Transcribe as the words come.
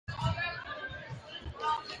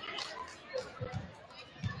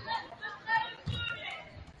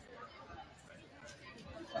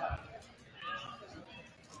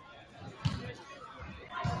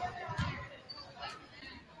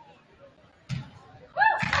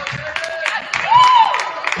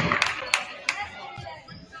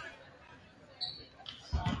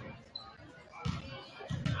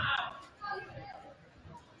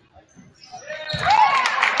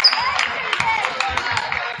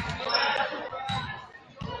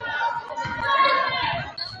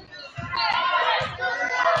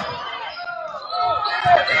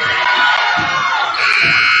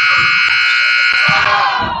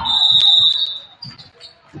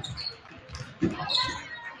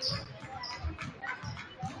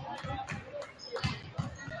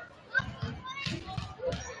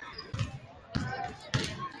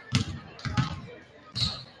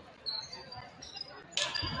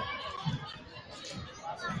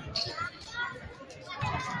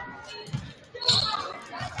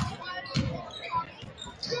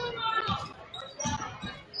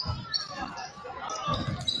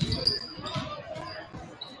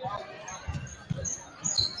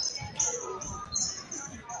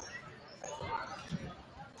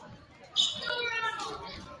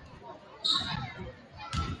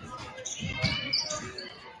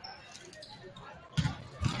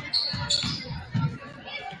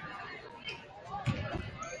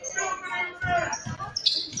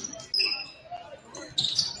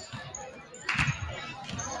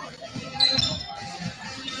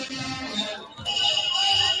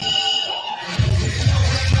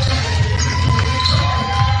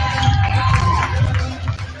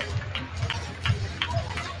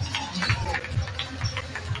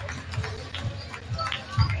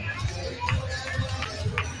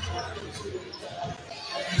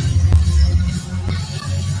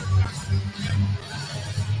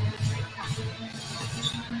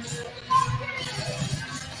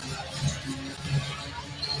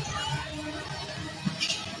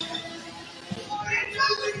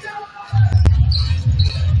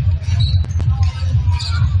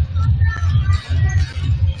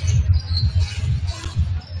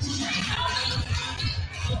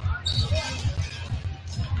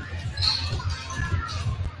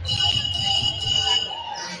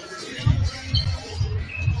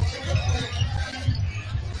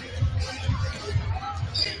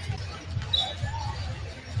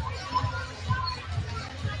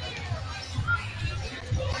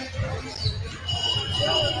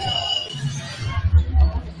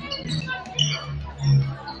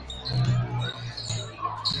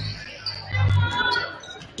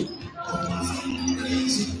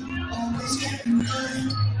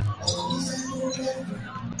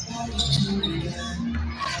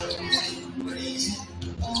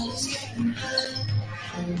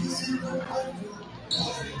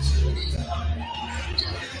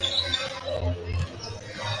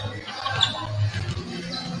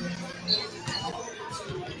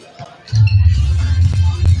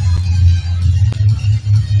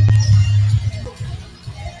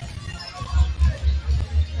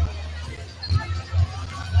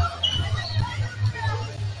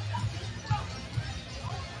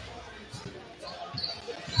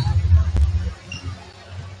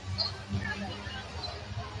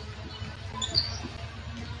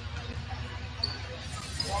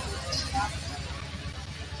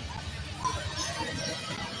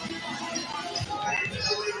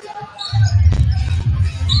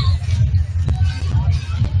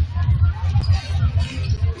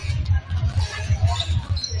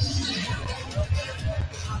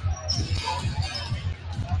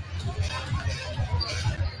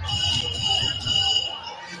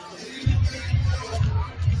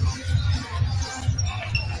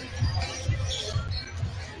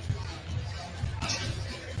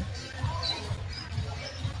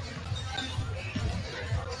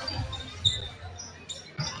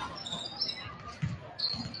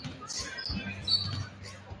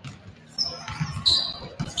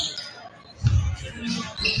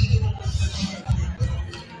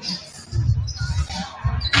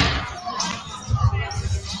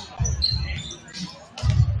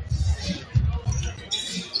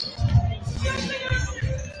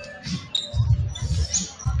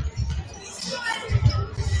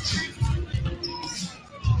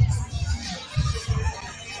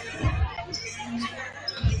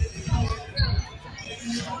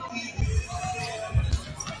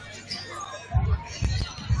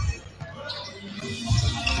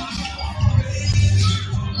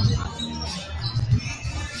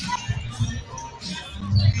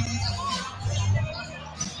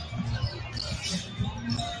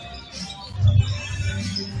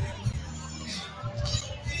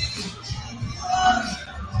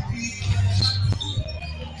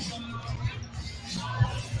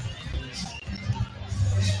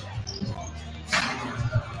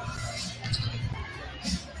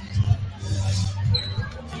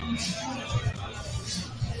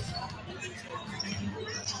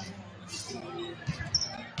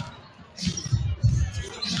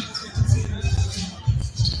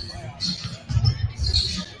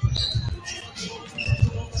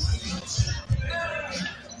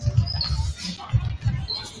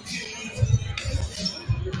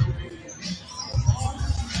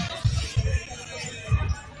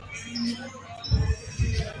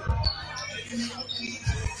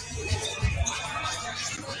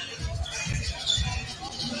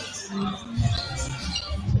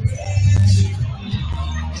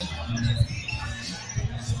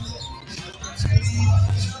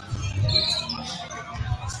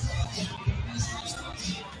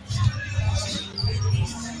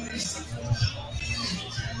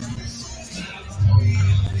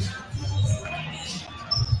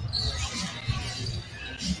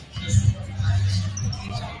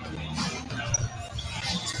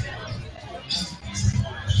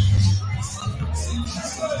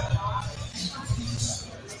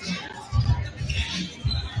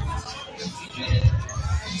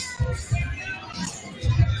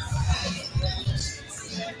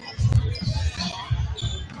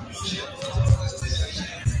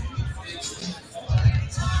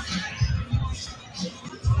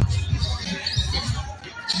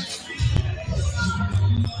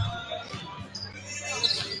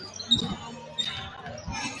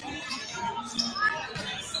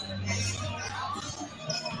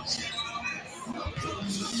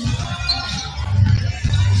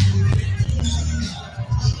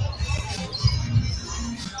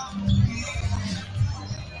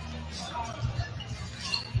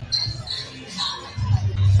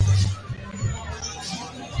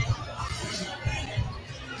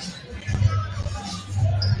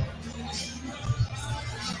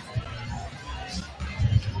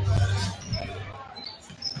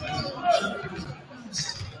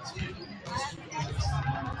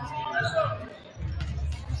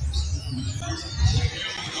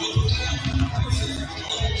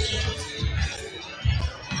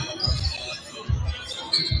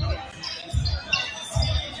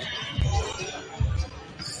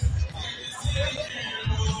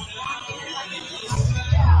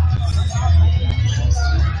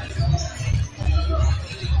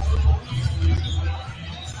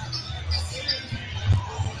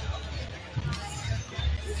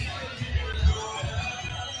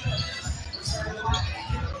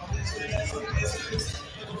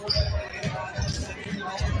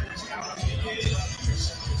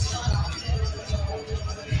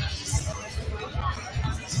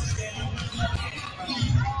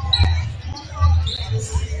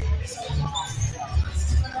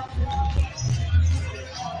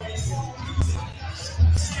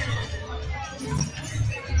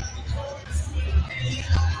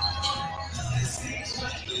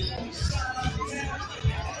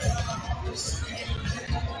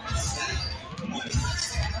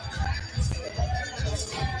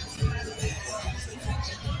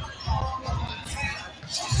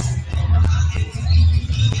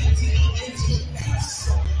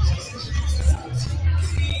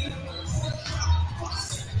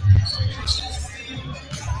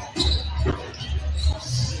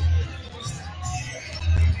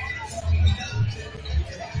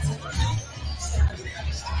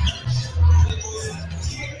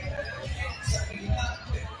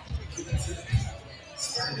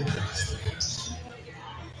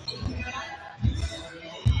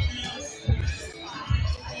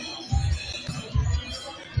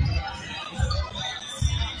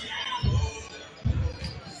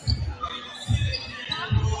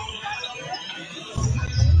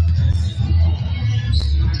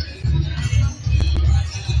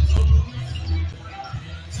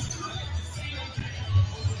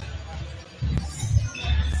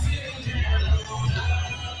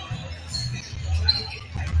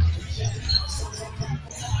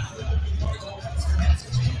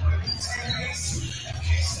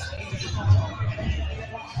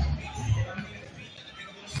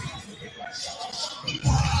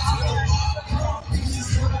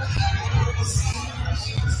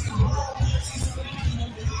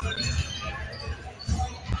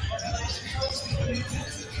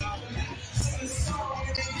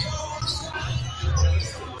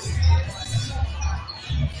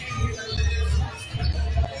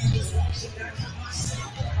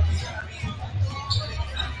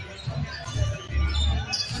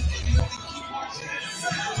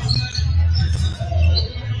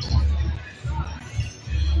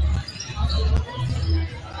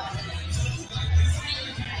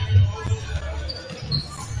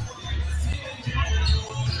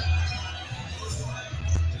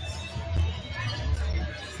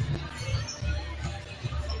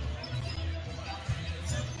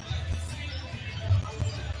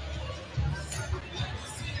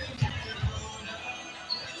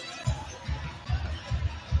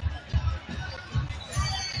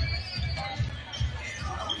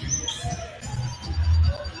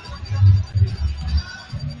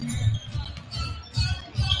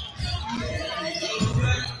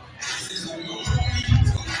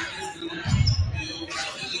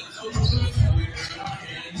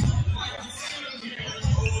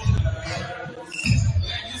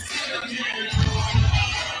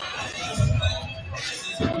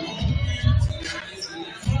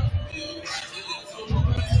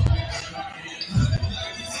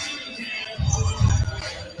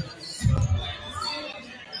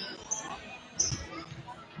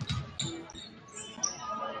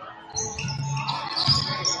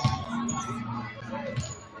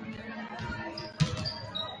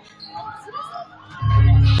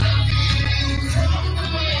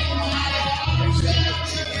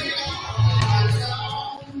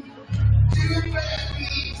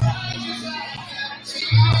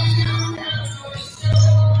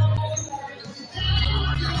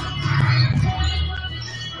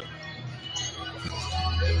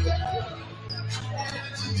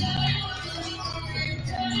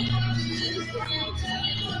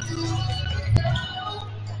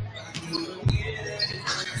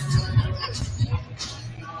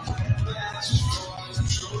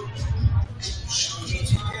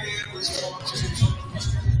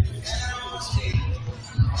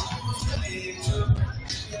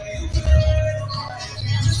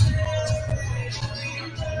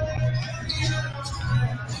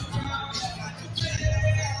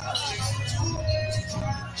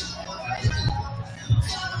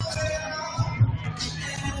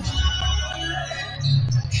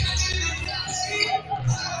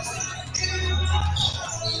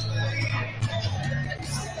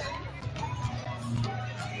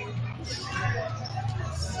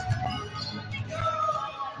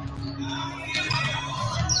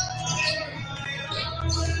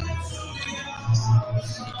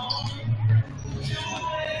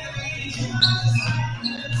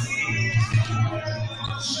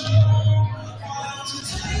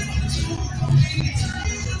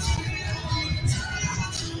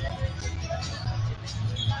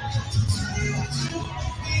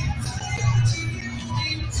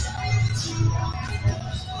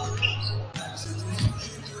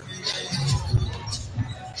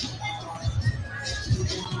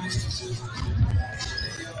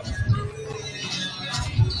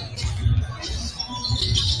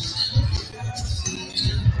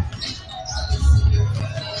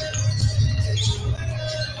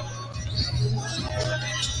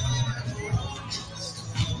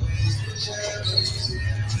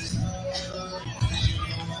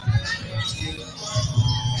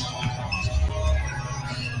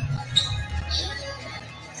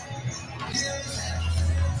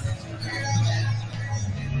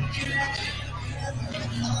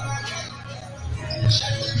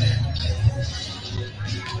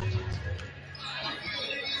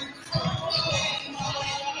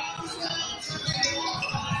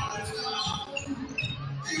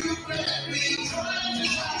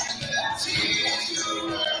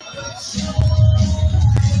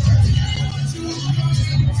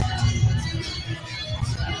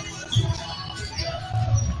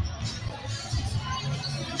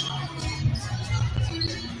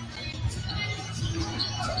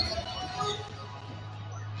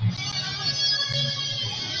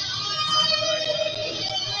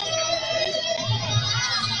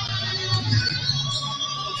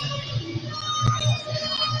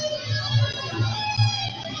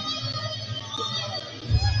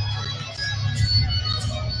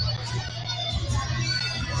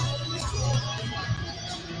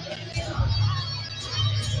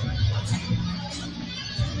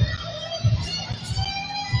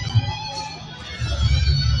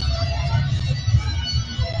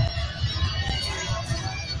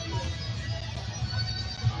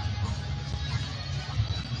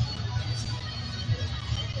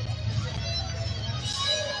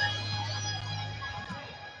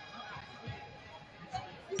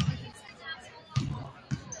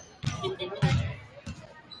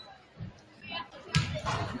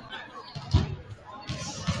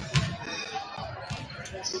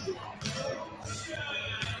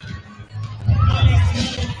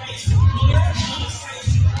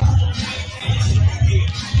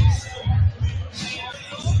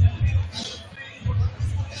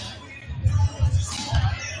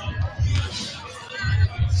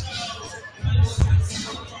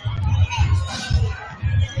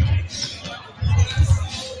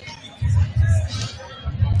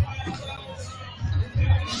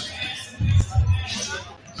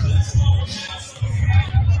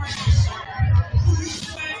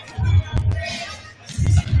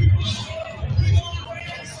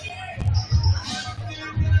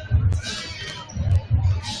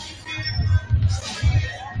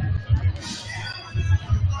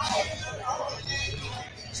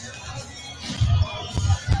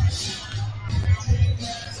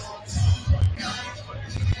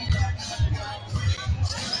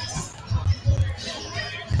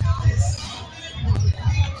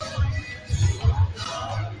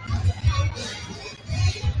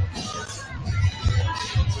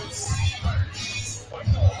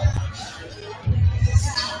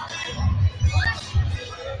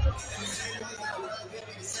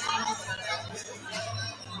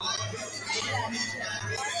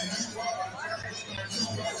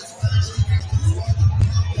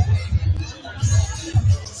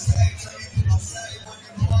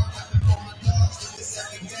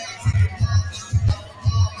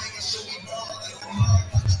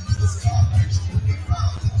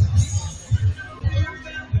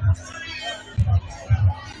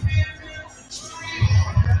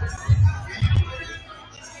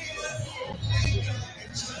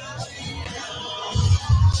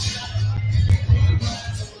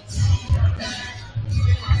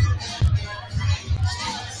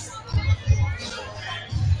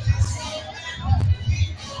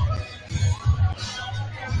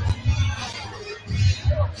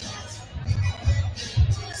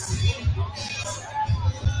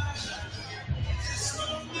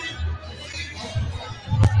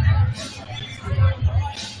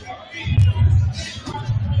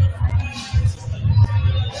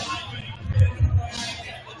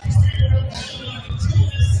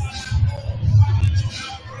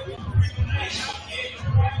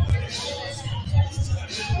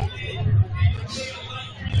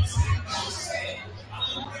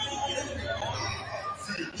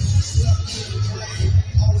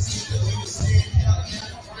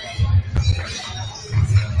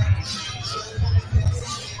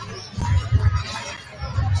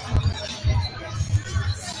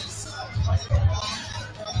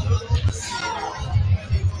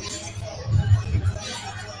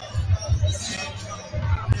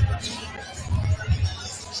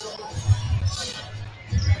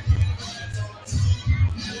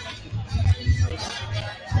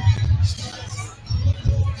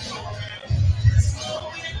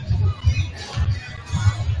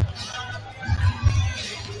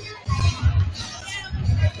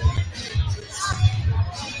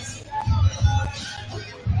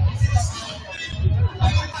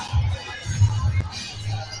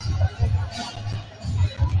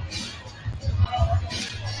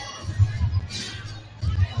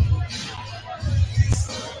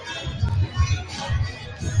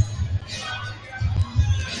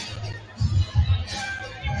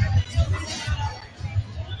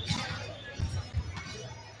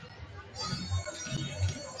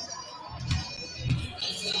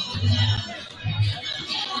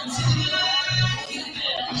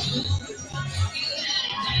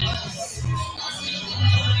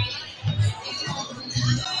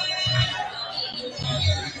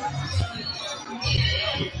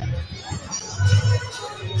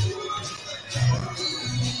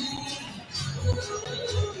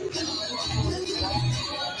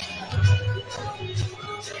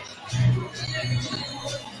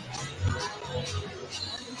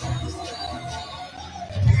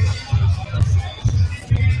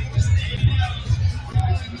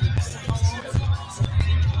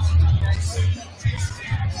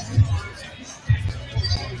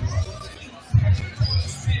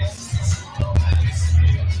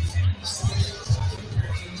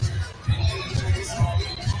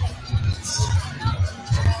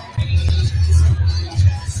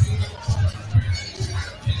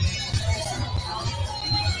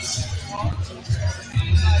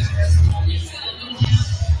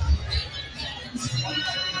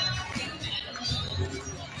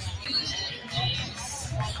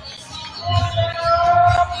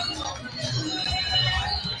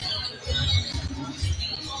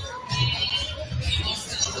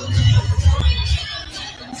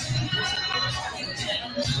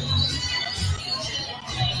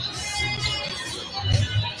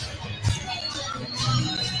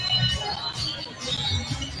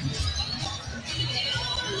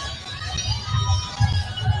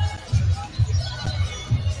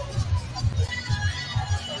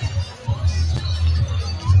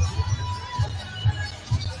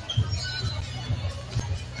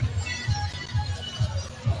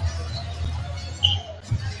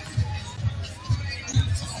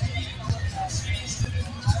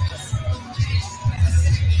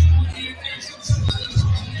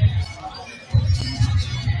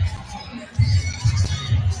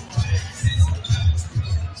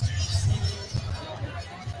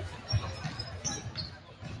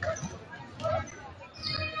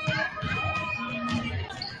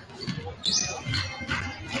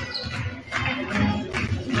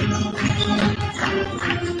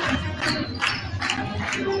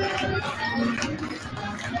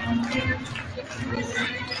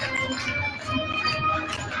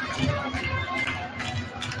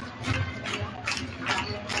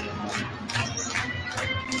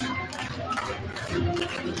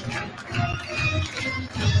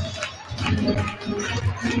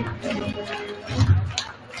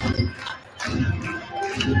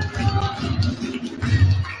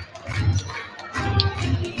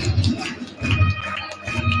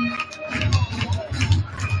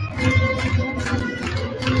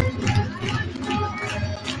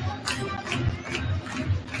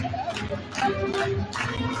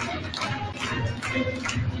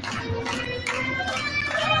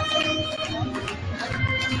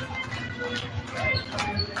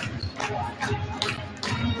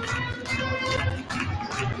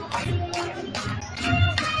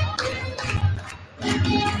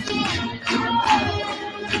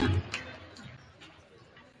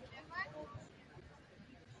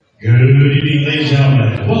Good evening, ladies and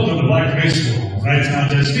gentlemen. Welcome to Blackduck High School. Tonight's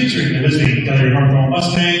contest featuring the visiting Kelliher Northome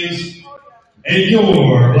Mustangs and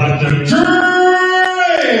your Blackduck Trays.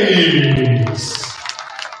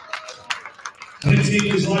 Tonight's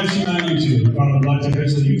game is live streamed on YouTube. Follow the Blackduck High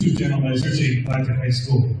School YouTube channel by searching Blackduck High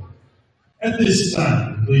School. At this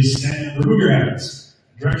time, please stand and remove your hats.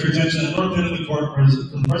 Direct your attention to the north end of the court for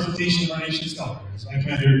the presentation of our nation's colors by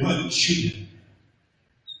Commander Glenn Shooten.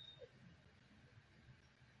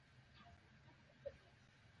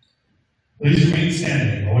 Please remain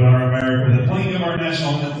standing while we honor America with the playing of our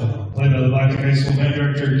national anthem, played by the Blackduck High School Band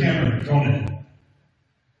Director Cameron Conan.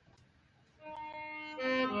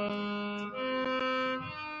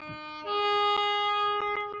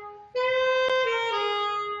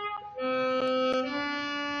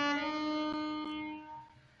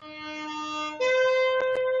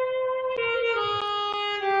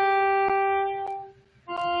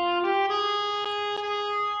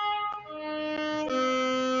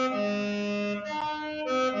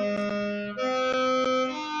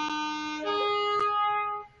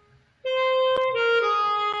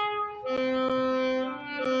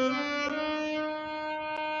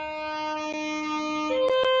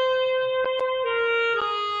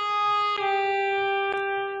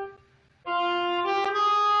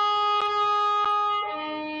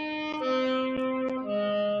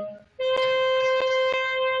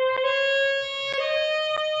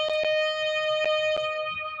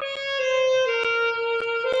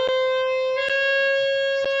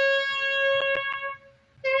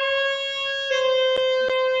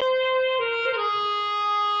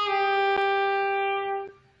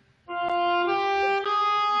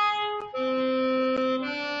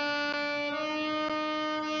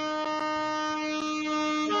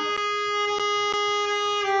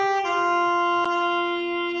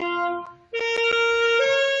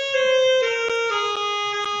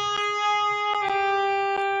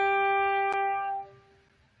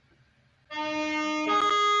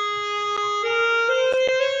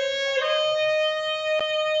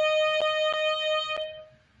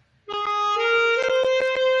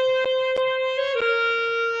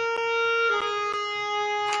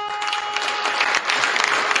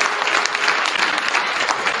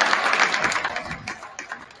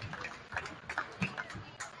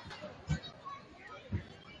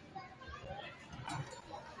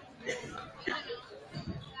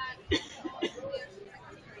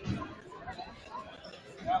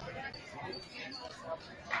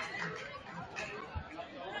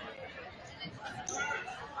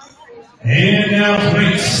 And now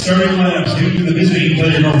tonight's starting lineups due to the visiting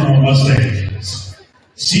Kelliher Northome Mustangs.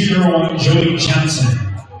 Senior 1, Joey Johnson.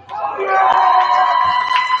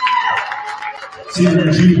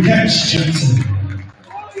 Senior 2, Catch Johnson.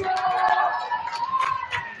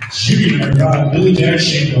 Junior 5, Billy Jack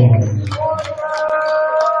Shanko.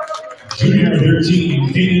 Junior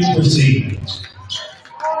 13, Phoenix Proceed.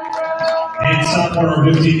 And sophomore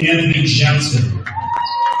 15, Anthony Johnson.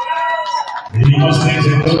 The Mustangs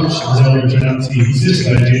head coach is Elder Janowski. He's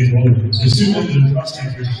assisted by James Bowler. The student of the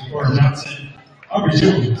Mustangs are Cora Johnson, Aubrey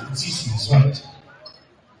Jones, and Cece Sweat.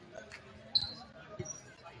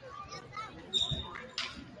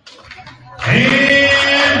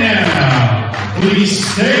 And now, please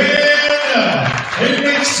stand up and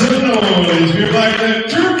make some noise for your Blackduck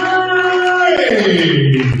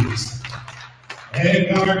Trays. Head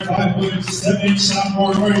guard 5'7"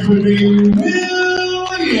 sophomore North William.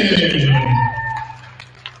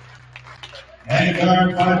 Head guard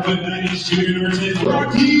 5'9" junior University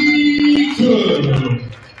Rocky Cook.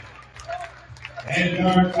 Head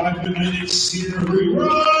guard 5'9" senior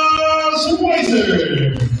Ross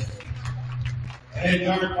Weiser. Head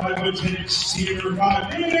guard 5'10" senior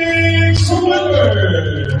 5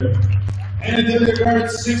 Weber. And then the guard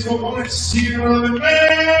 6 opponents, Senior 11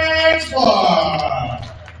 Max Block.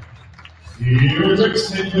 Here is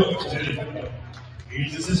head coach,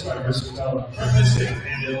 He's assist by versatile premise and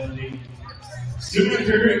Dylan. Student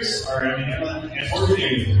critics are Amy Allen and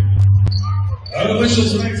Morgan.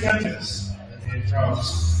 Officials for next contest. And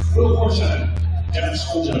Charles, Will Forshine, Jeff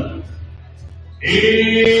Soldier.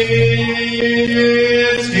 It's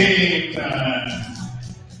game time.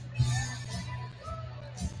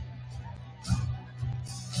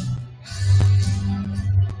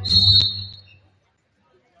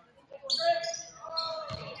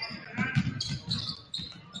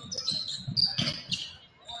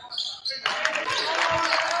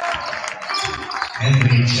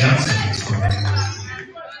 Anthony Johnson is scoring.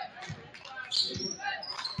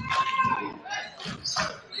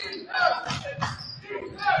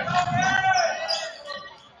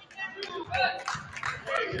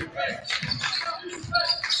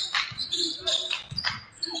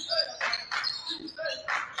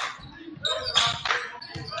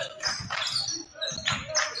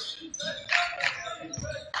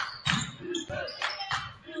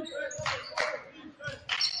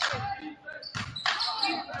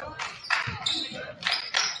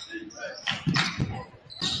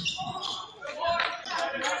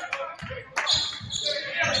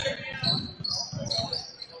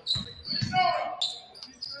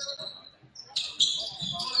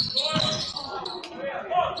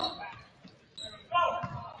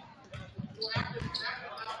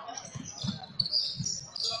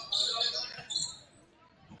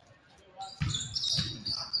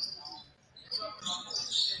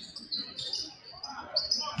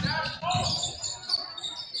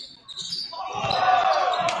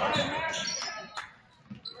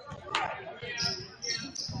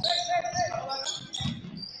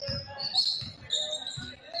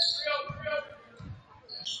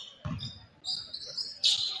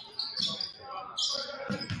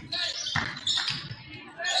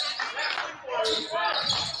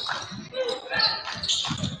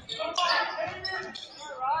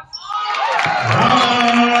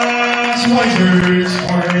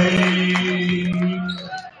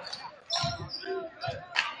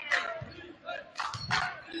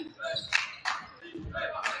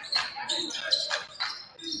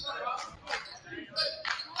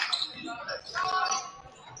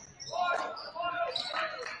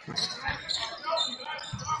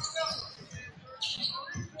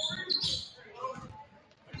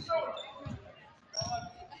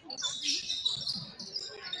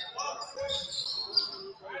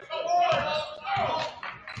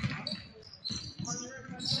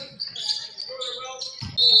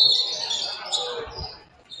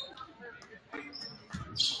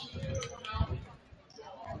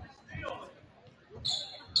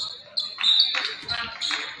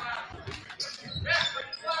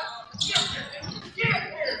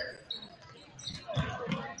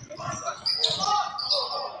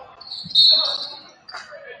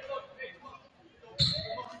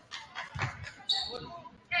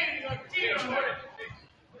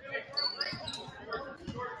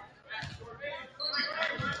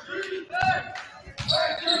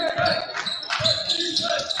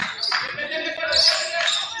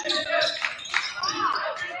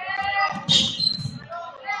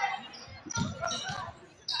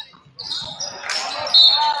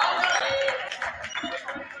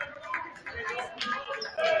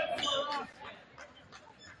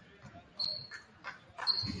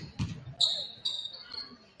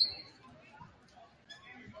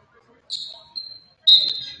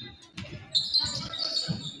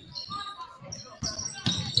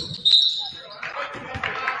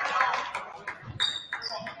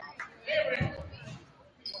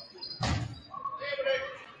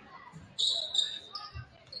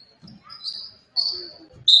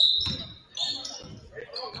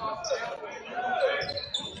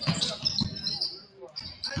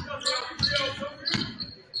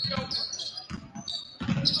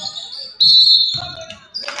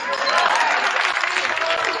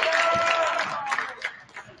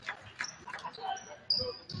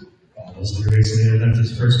 That's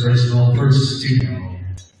his first personal, first studio.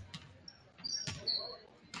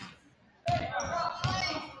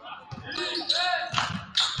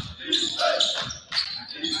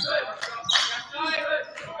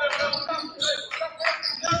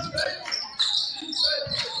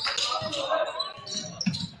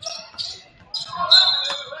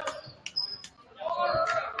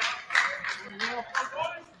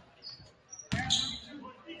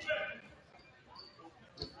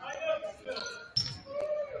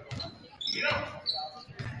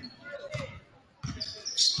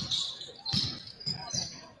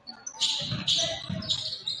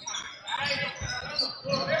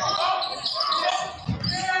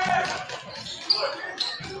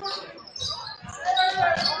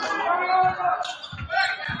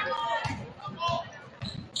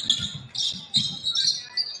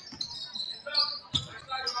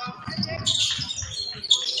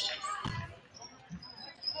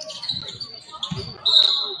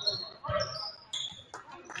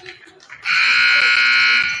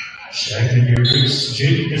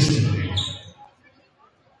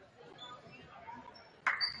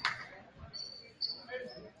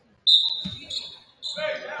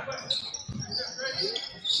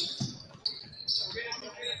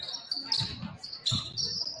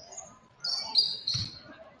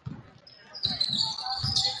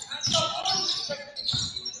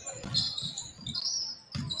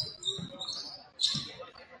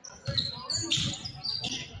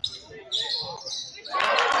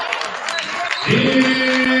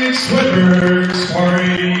 Officer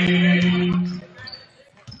scoring.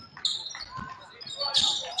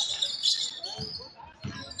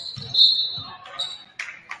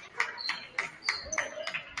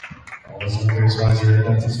 All those numbers, Roger,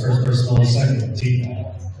 that's his first personal, second team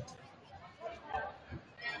foul.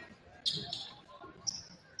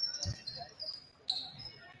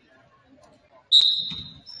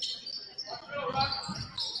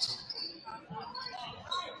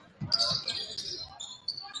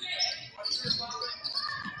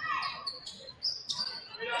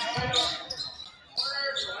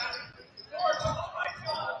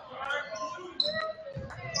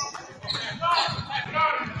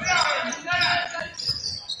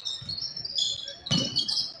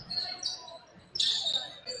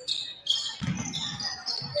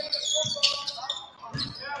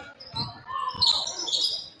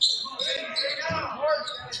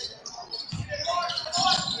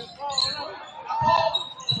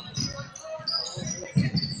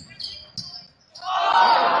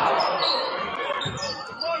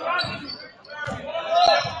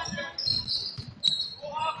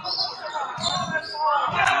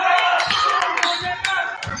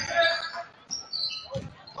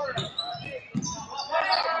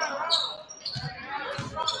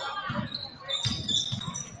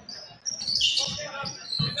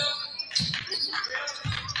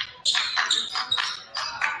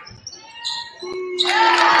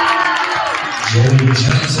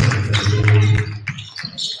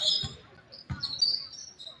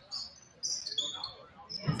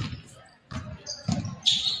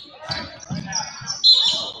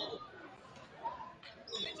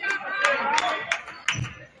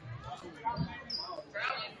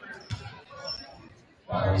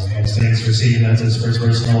 Thanks for seeing that's his first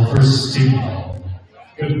personal, first team foul.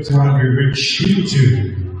 Good to Roger, Rich,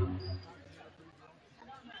 2-2.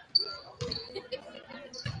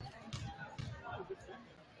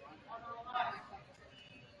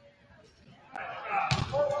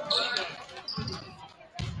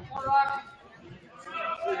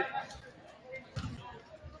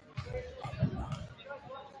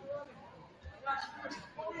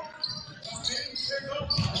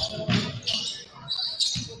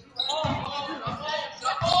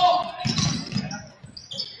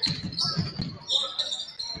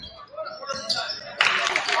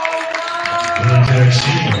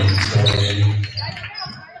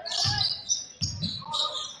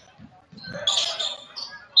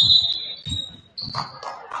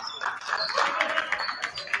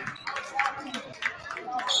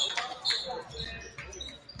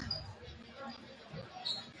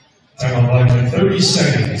 Timeout, Blackduck, 30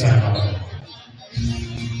 seconds. Timeout.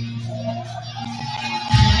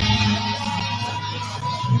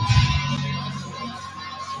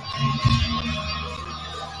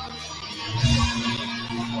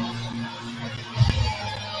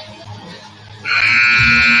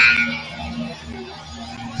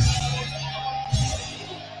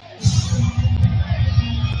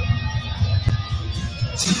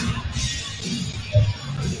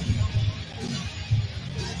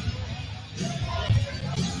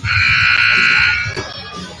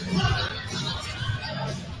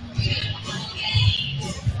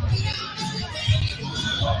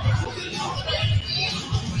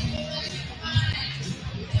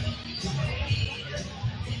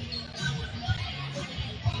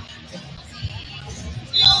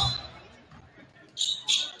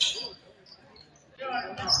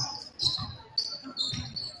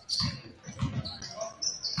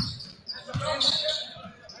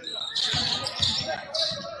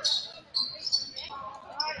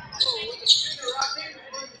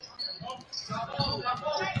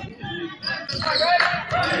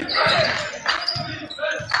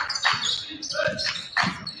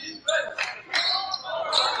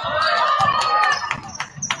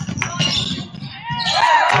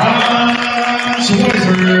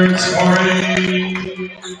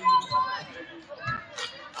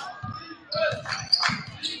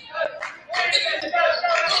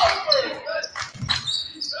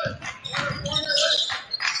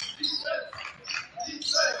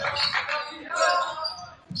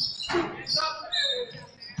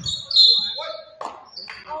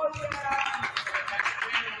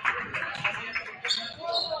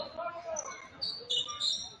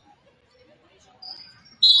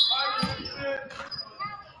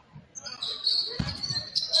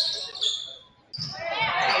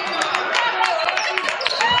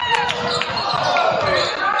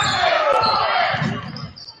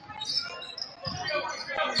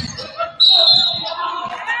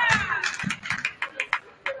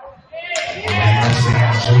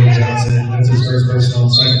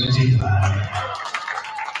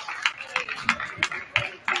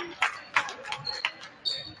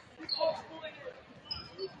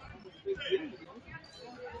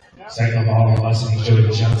 Second ball, Varsity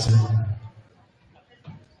Joey Johnson.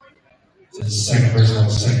 It's his second personal,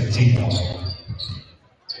 second team ball.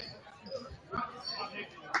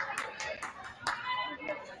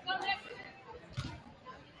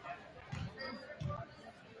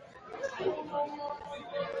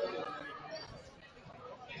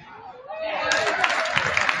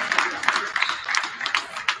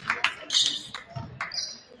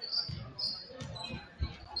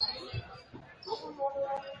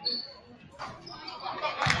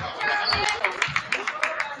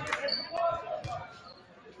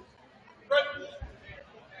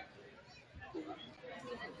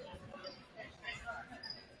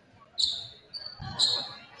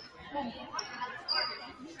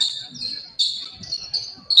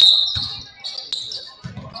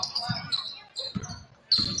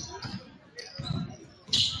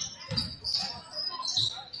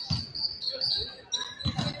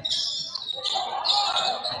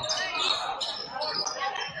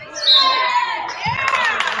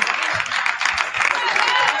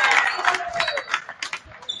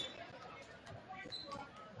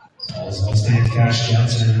 Cash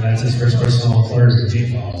Johnson, that's his first personal, third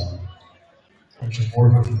team foul. Coach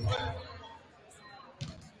Ford.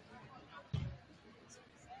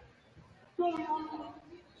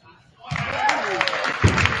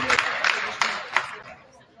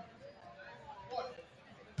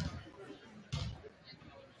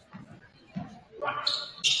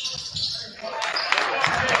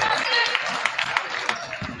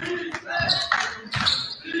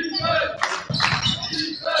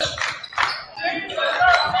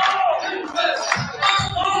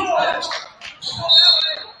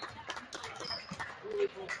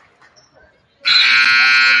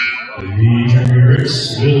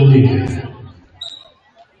 Will lead.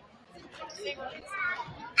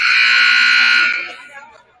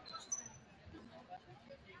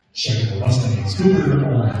 Checking the Mustang, Scooter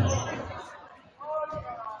on.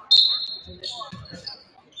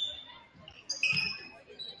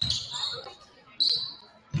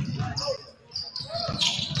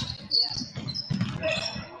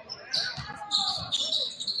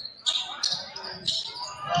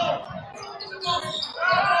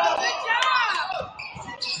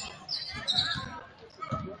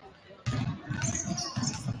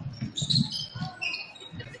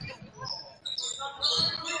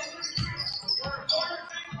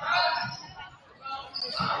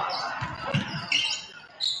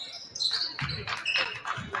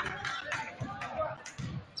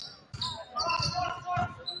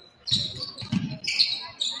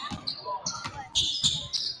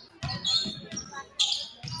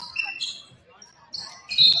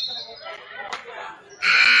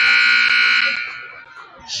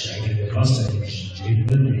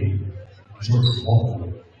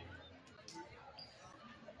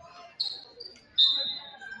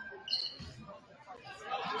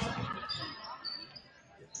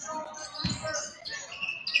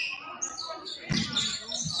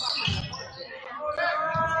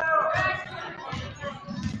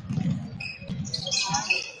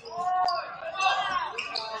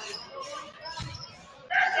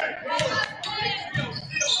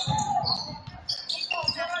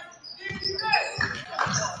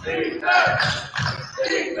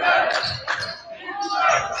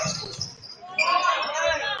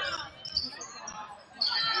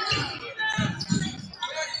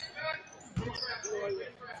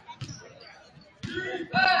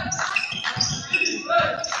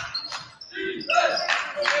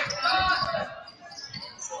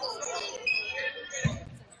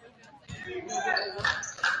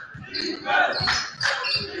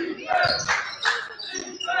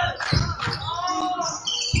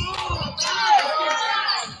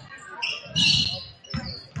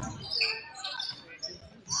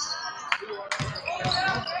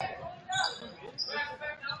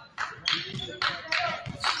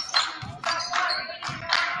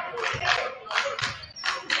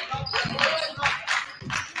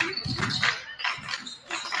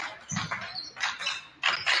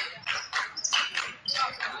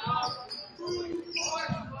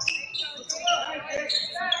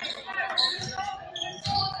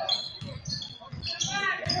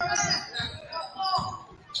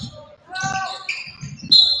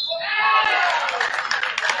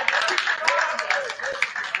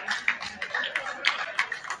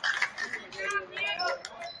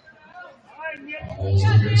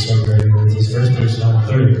 His first personal,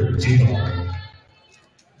 third team ball.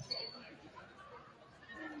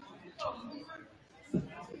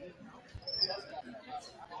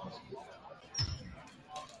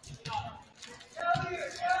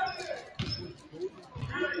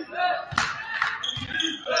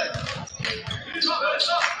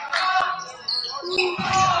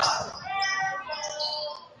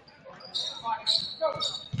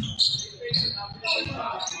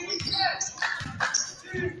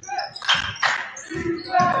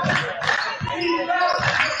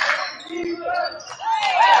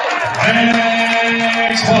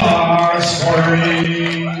 Next bar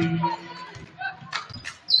scoring.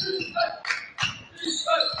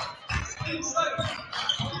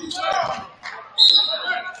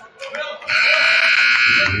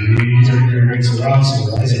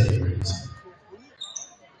 Roxy Rising.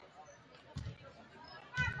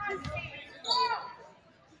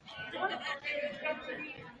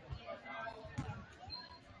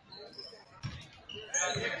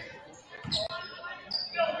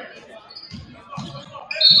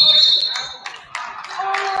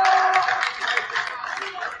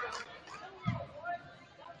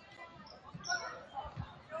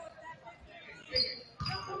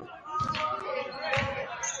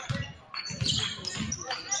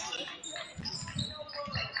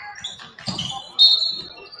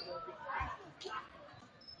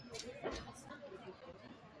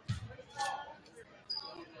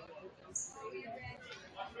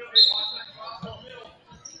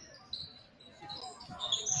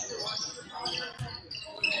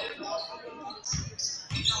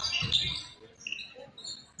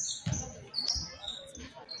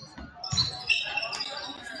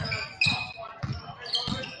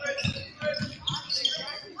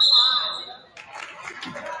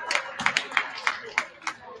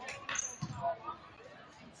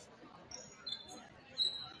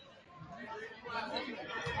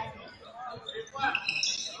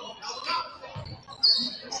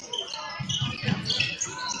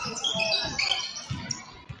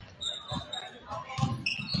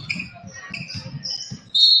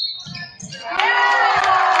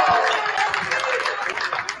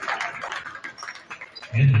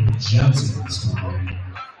 Johnson is scoring.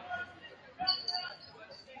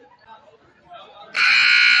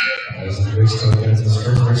 As the Rich gets his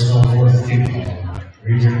first personal fourth team ball.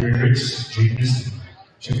 Region Rich, Jake Misty,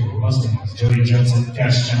 Chicken Mustangs, Jody Johnson,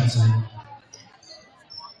 Cash Johnson,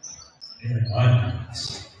 and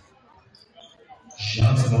Lions.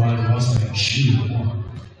 Shots at the line of Mustang, shoot one.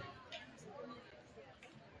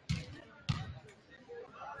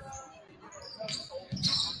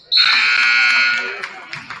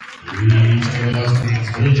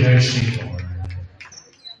 Blue Jack Sheepmore.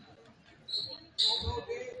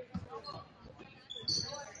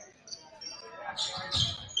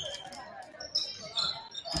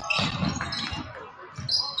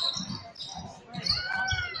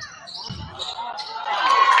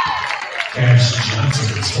 Cash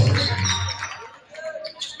Johnson is scoring.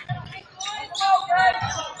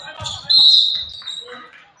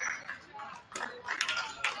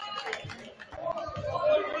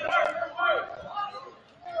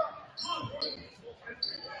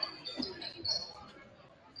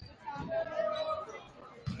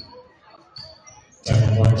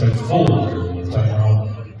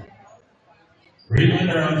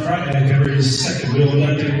 On Friday, Kelliher's second wheel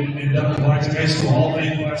elected inducted Blackduck High School Hall of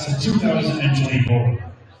Fame class of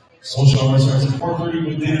 2024. Social hours starts at 4:30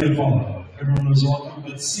 with dinner to follow. Everyone is welcome,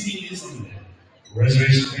 but seating is limited.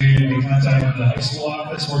 Reservation can be contacted the high school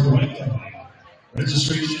office or Dwight Company.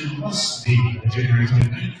 Registration must be January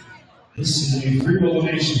 29th. This is a free will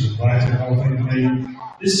donation to Blackduck Hall of Fame Committee.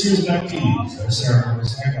 This year's inductees are Sarah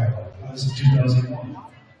Rose Heckau, class of 2001.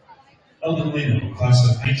 Eldon Leno, class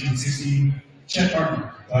of 1960. Chet Martin,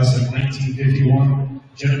 class of 1951,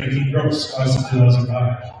 Jenna McKee Gross, class of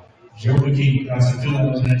 2005, Joe McKee, class of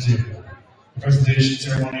 2002. The presentation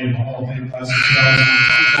ceremony in the Hall of Fame class of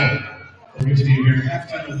 2024. We're going to be here at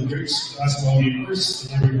halftime with the Drake's basketball game first,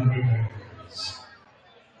 delivering 100 backers.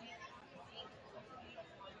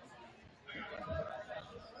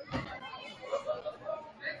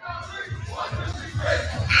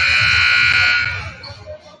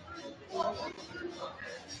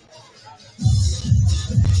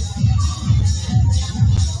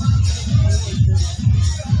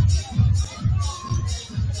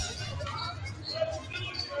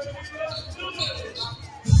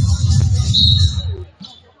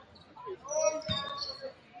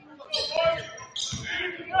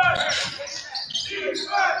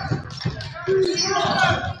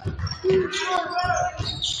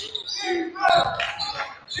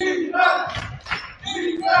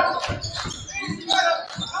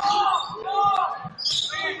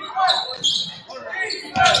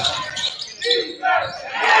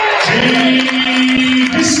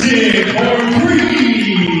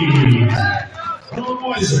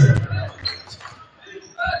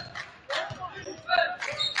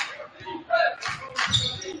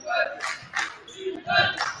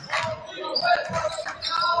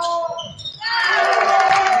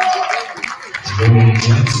 Joey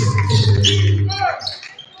Johnson.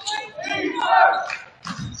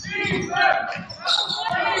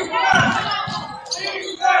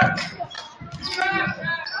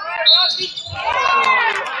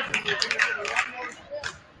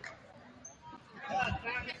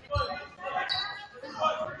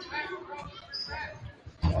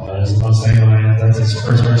 As the Mustang line, that's his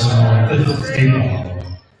first personal 5th state ball.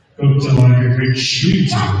 Go to the line, your great shooting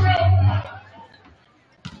team.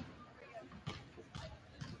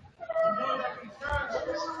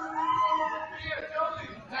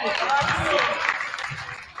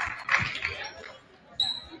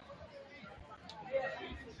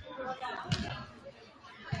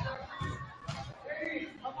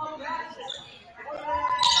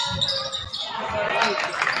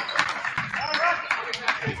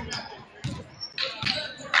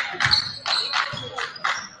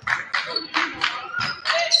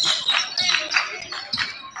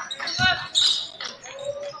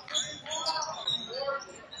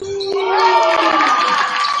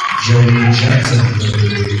 Joey Jackson.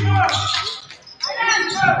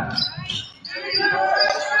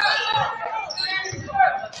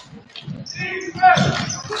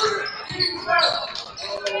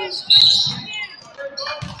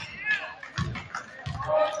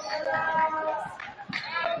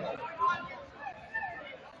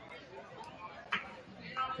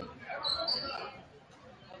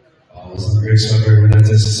 Great swimmer, that's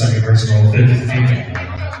his second personal 5th female.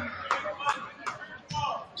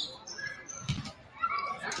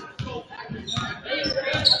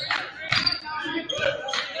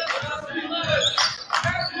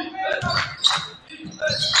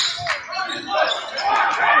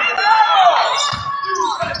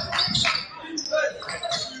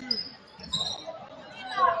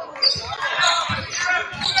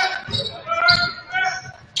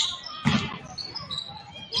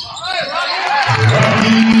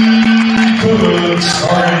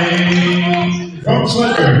 Starting from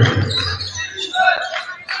Slender.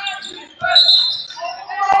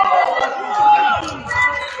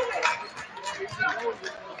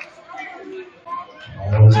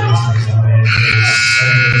 All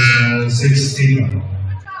 16.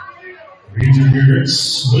 Region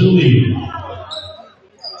Regrets will lead.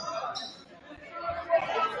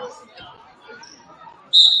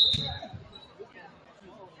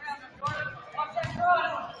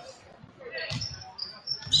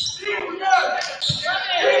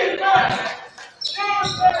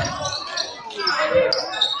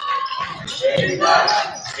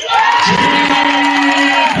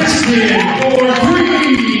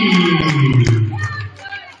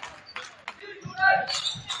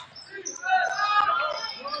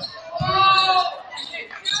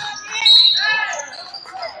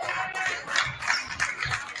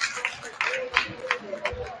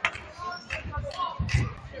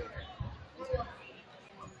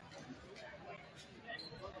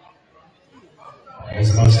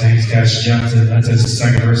 As Mustangs catch Johnson, that's his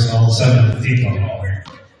second personal 7th female.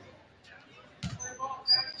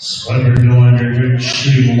 Sweater doing very good,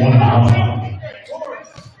 shooting 1-1.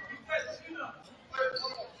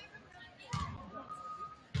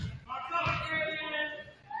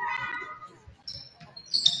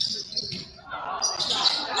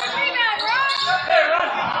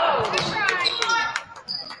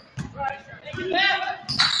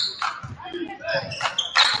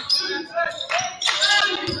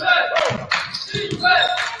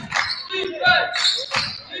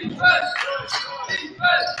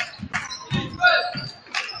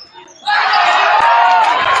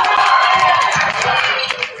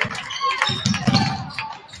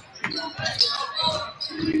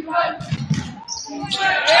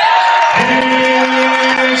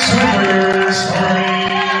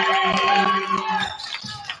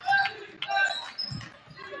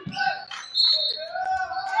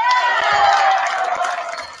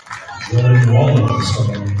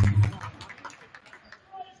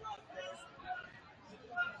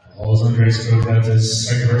 All's on Grace Cook, that's his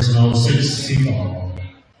second personal 6th female.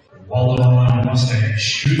 Wallow on Mustang,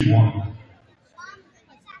 shoot 1.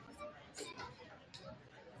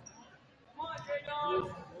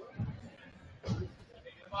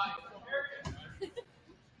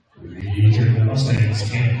 The Mustangs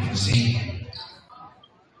can't proceed.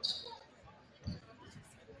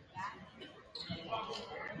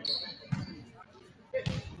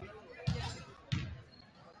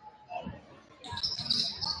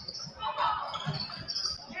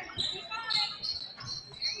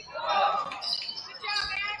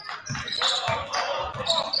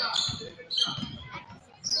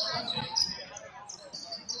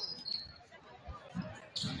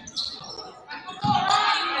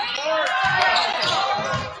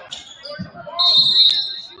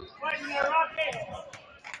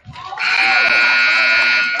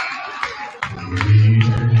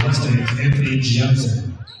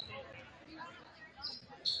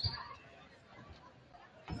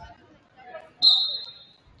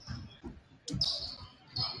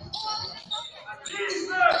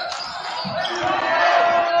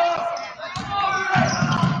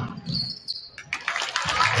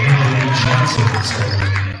 Good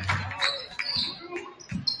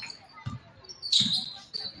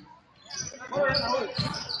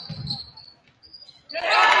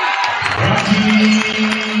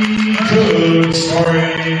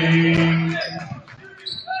scoring.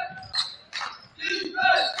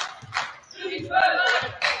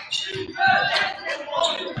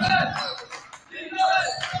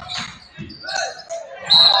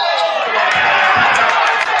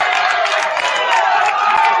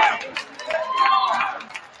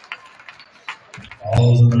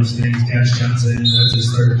 All of those things, Cash Johnson, that's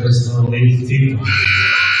his third personal, 8th team.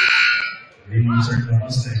 Return the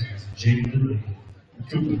Mustangs, Jake Lilly,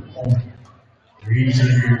 Cooper Holman.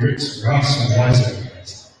 Return Ricks, Ross Weiser.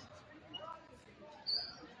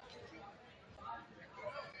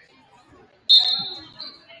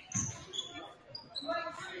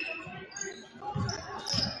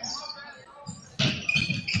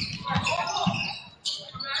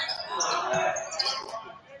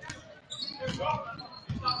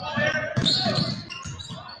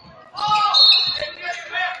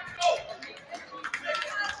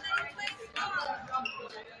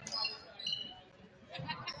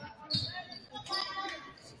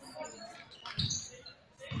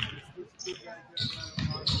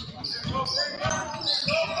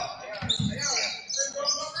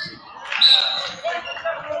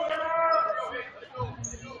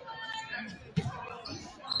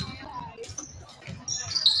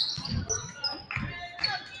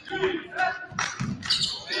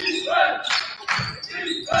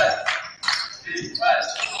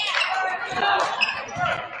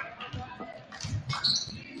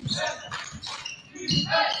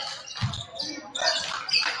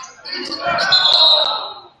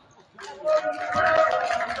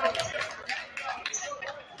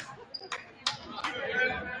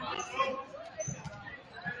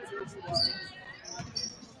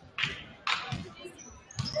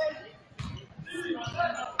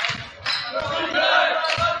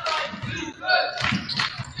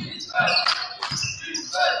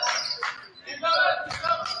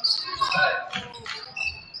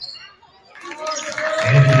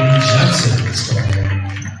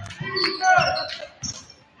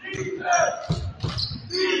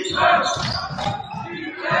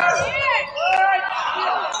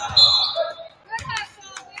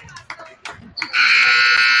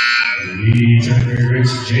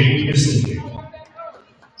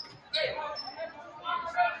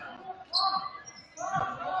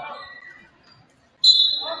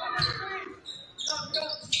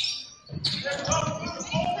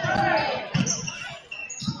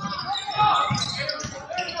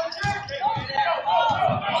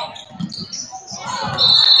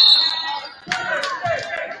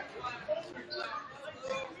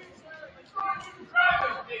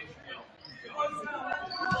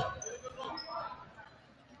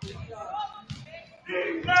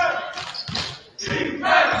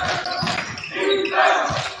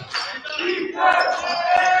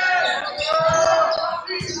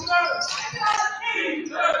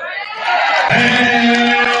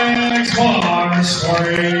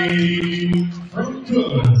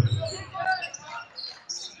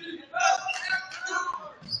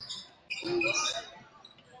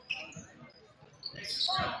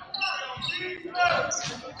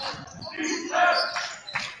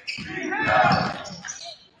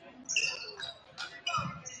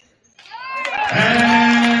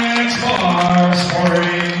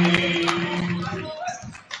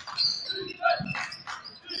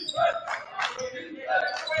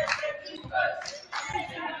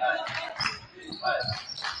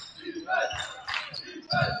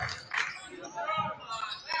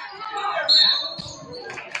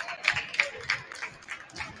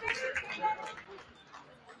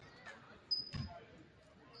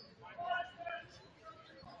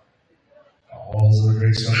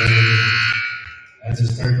 That's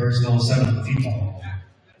his third personal, 7th team foul.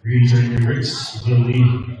 Returning Ricks will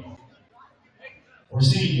lead.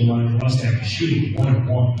 Varsity the line for Mustang shooting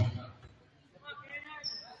 1-1.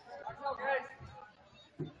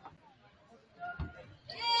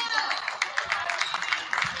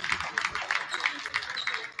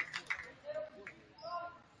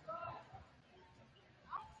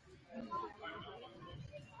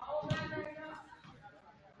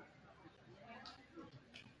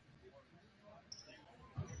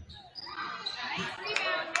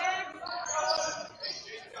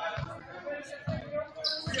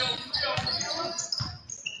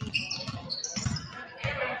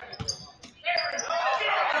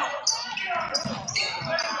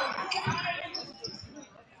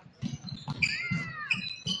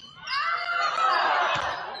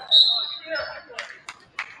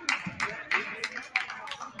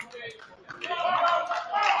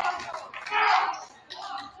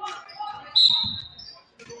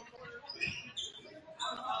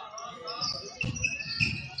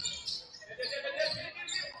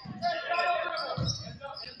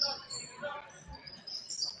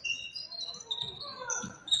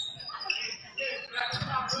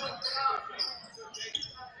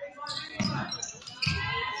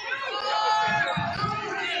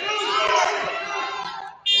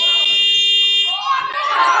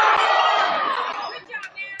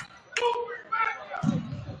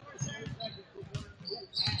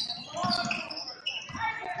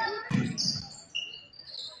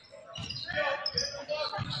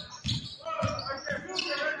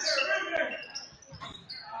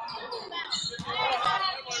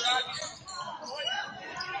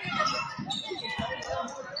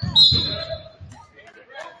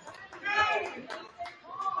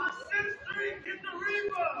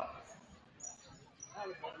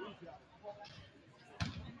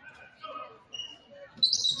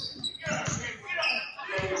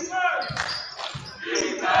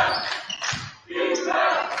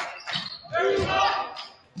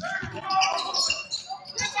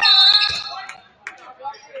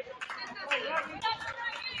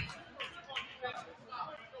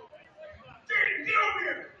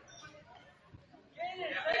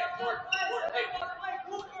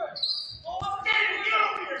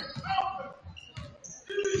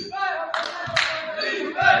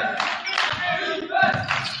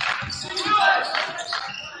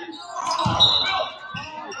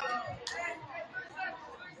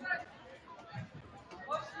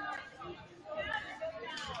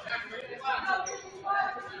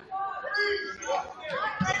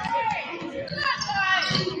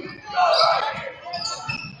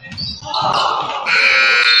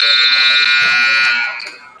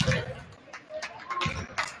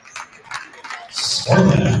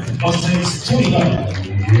 Mustangs 25,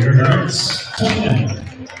 Kelliher Knights 29.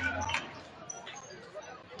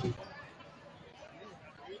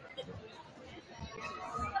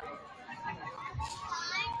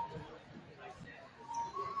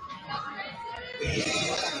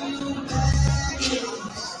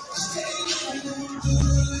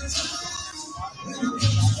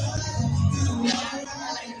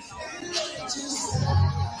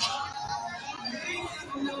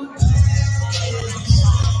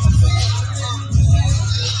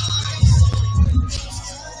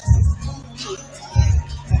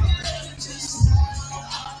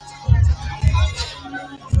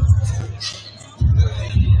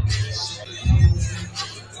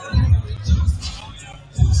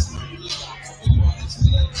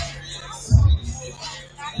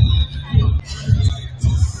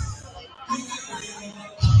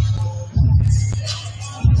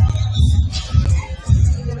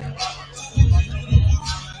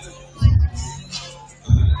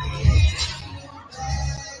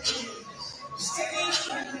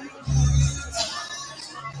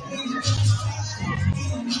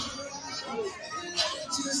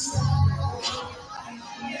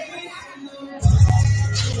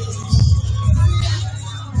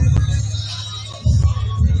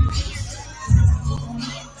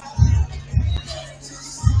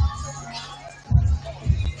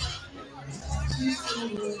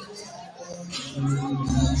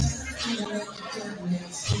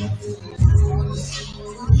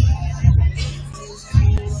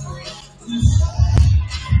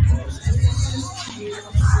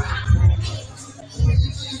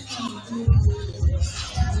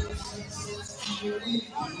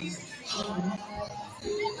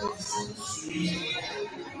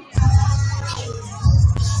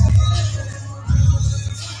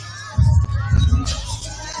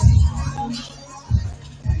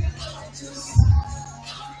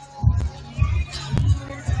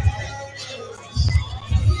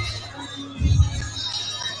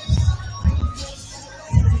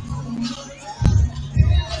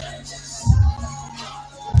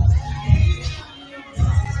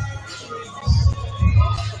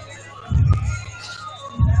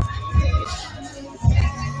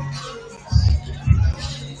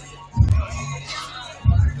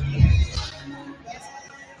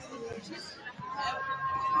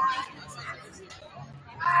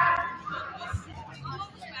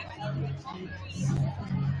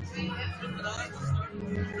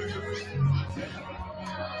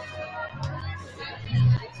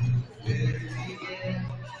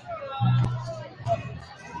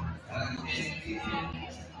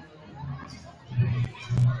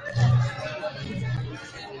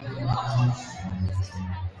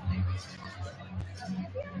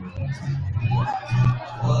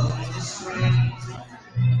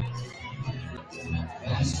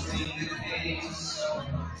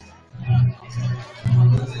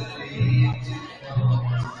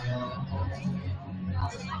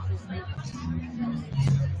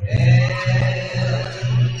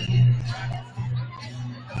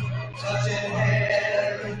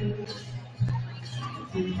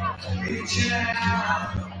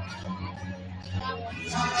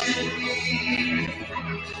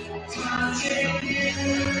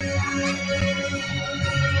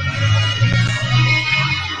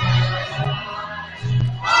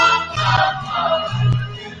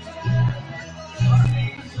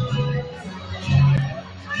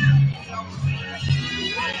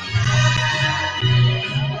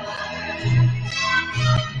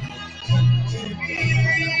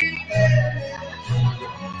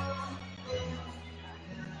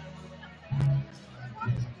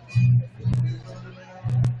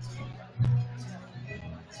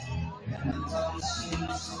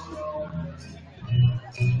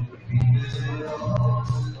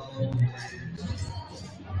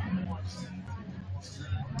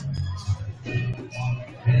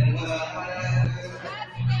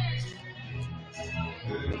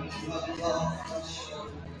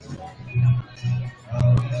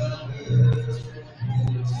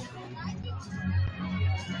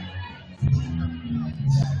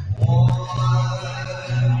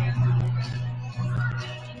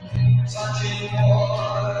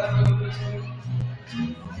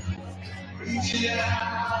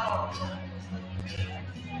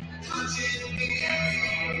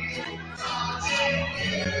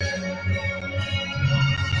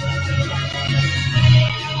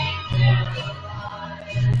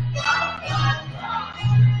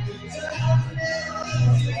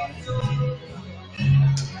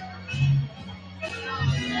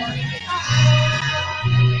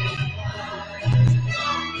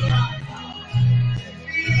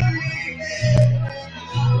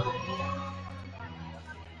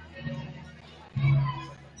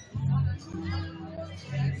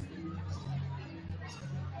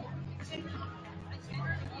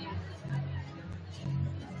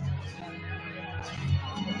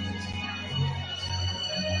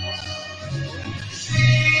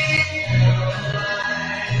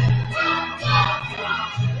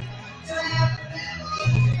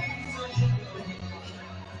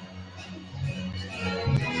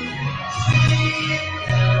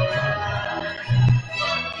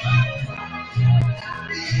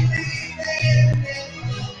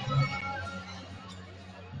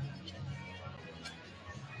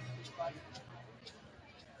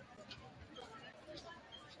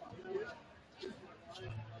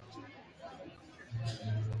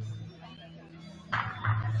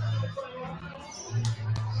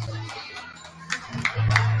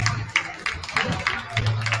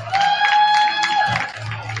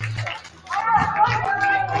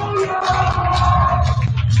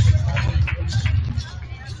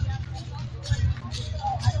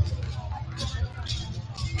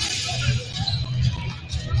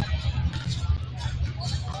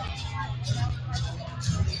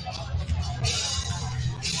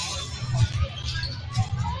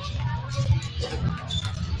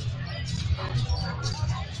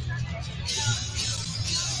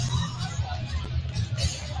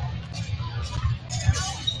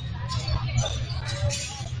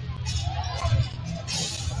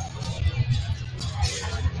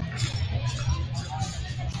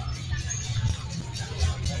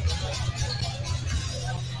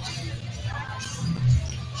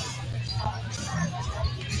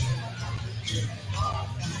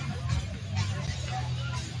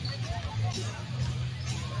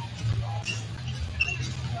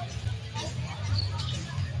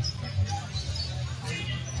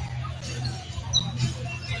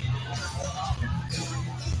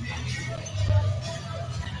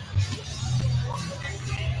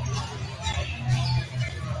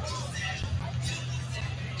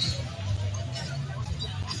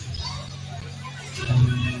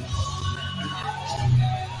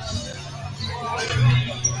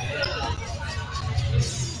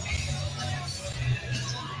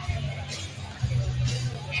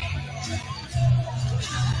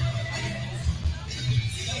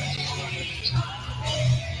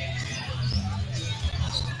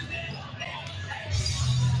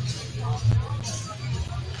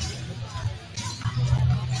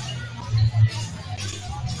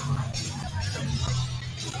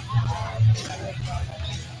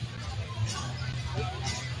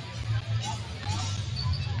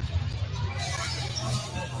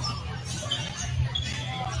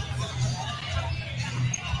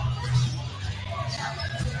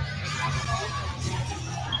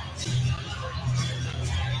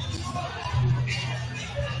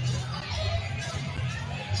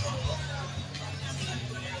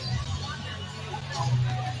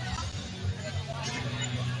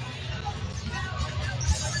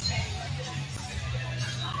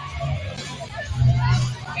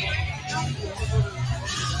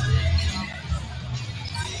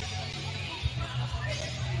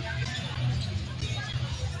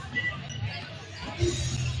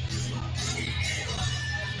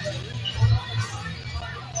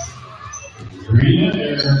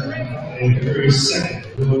 A very second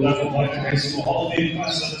Philadelphia Blackduck High School Hall of Fame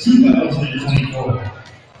class of 2024.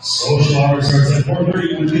 Social hour starts at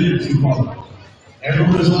 4:30 with dinner to follow.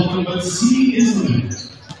 Everyone is welcome, but seating is limited.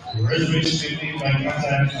 The reservation may be made by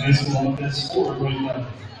contacting the high school office or going down.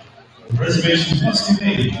 The reservations must be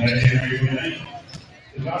made by January 29th.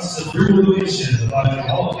 The cost of your location is about the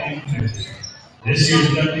Hall of Fame committee. This year's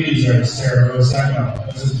inductees are Sarah Rose Sacknow,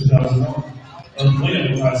 class of 2001,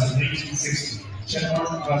 Elena, class of 1960, Chet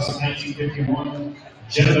Martin, class of 1951,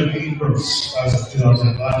 Jenna McKean Brooks, class of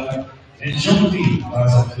 2005, and Joan Dean,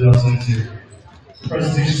 class of 2002. The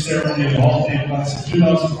presentation ceremony of the Hall of Fame class of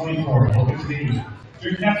 2024 will continue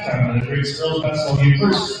during halftime of the Great Girls Basketball game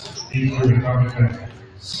first, including comic benefits.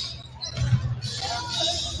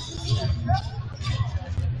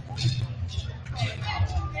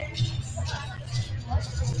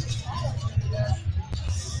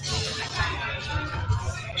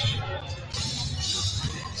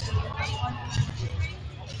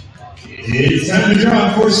 It's time to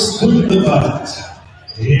draw for Split the Pot.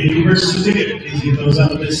 If you purchase a ticket, please get those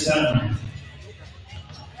out this time.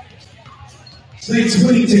 Tonight's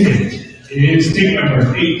winning ticket is ticket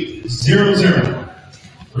number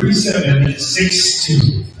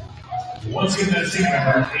 800-3762. Once again, that's ticket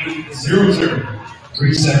number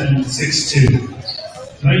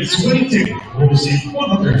 800-3762. Tonight's winning ticket will receive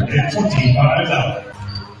 $125.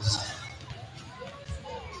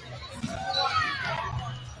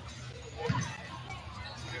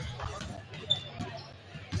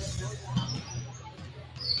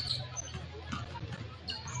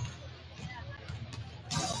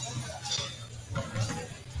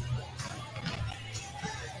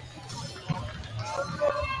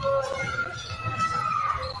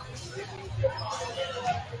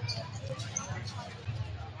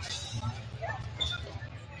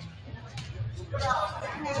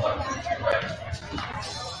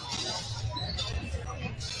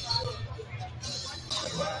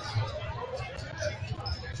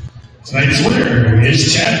 Tonight's winner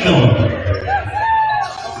is Chad Miller.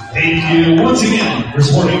 Thank you once again for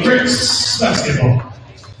supporting Tricks Basketball.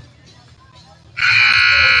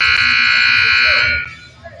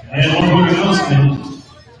 And one quick announcement.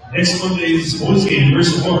 Next Monday's boys game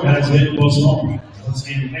versus Warp has been postponed. Once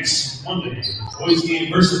again, next Monday, boys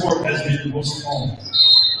game versus Warp has been postponed.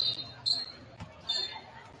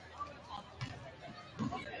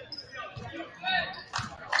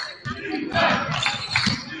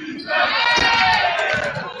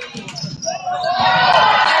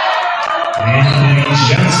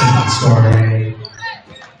 Johnson scoring.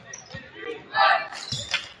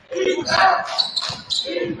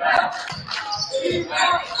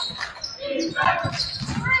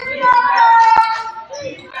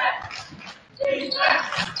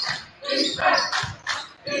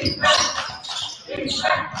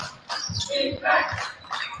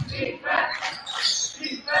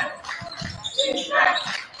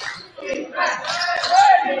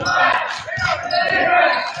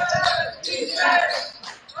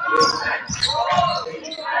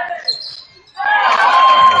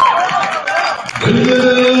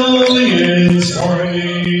 Williams scoring.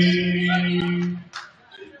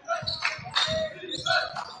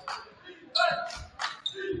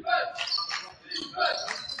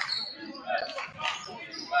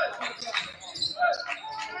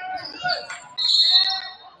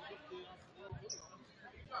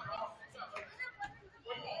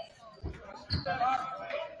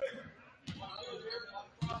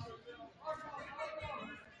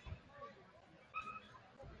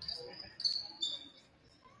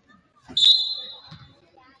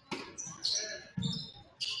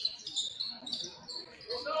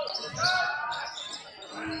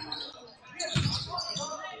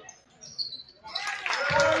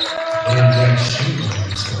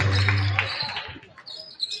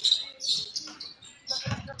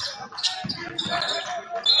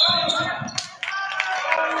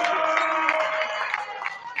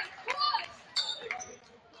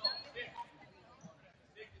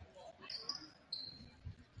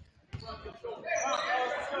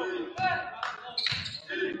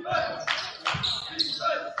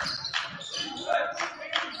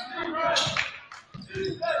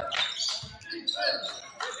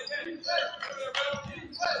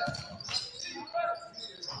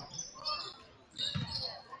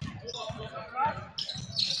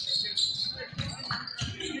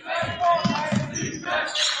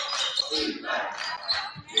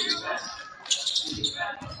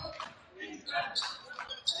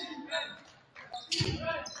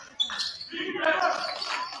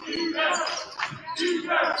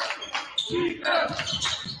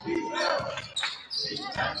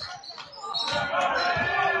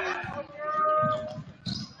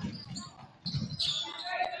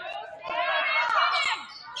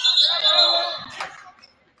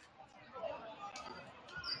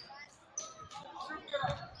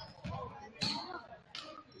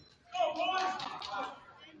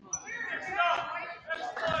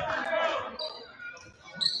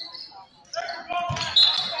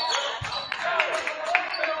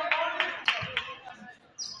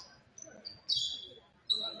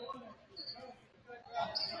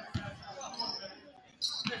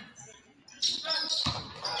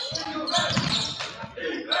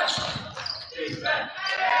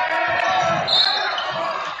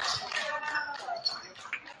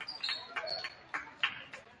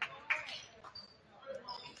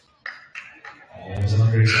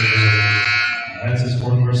 That's his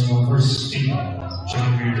fourth personal first team.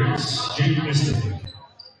 Checking for your drinks, Jake Misty.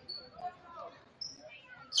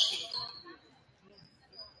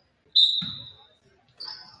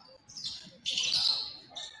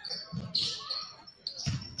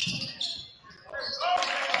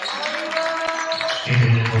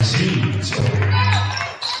 Racine scoring.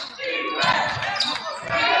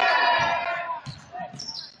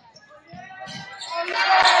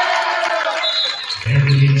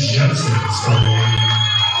 Anthony Johnson scoring.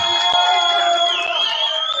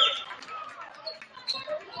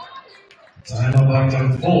 Timeout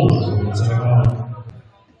Blackduck full. Timeout.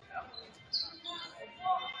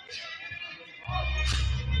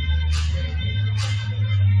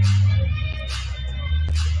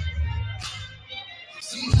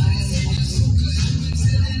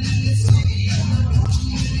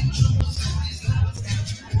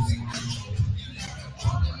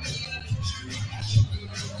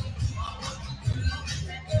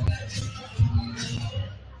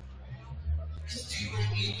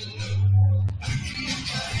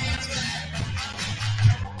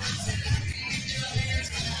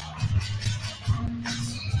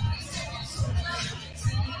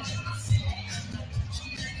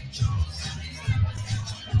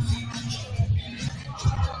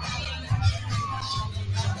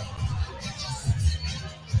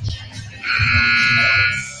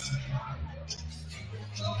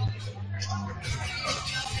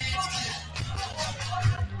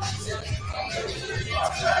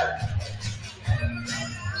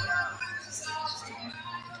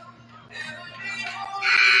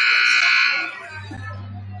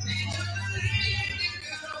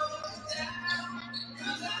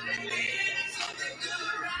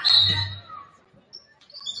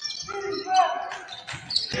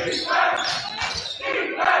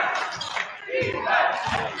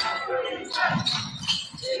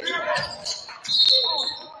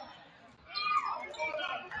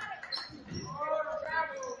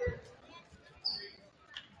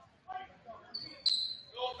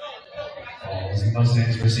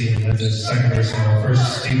 Mustangs receiving at the second personal,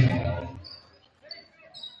 first team ball.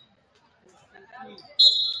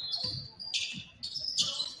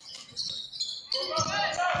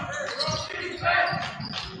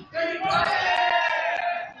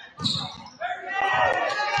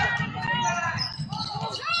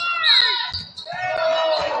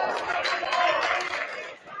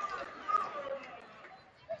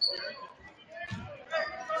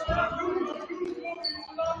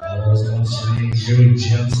 Joey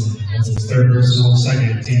Johnson, that's his third personal,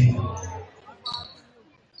 second team ball.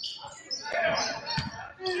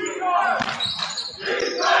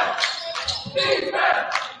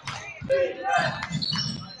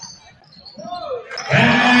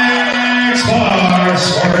 X-Bar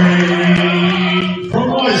scoring from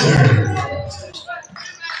Weiser.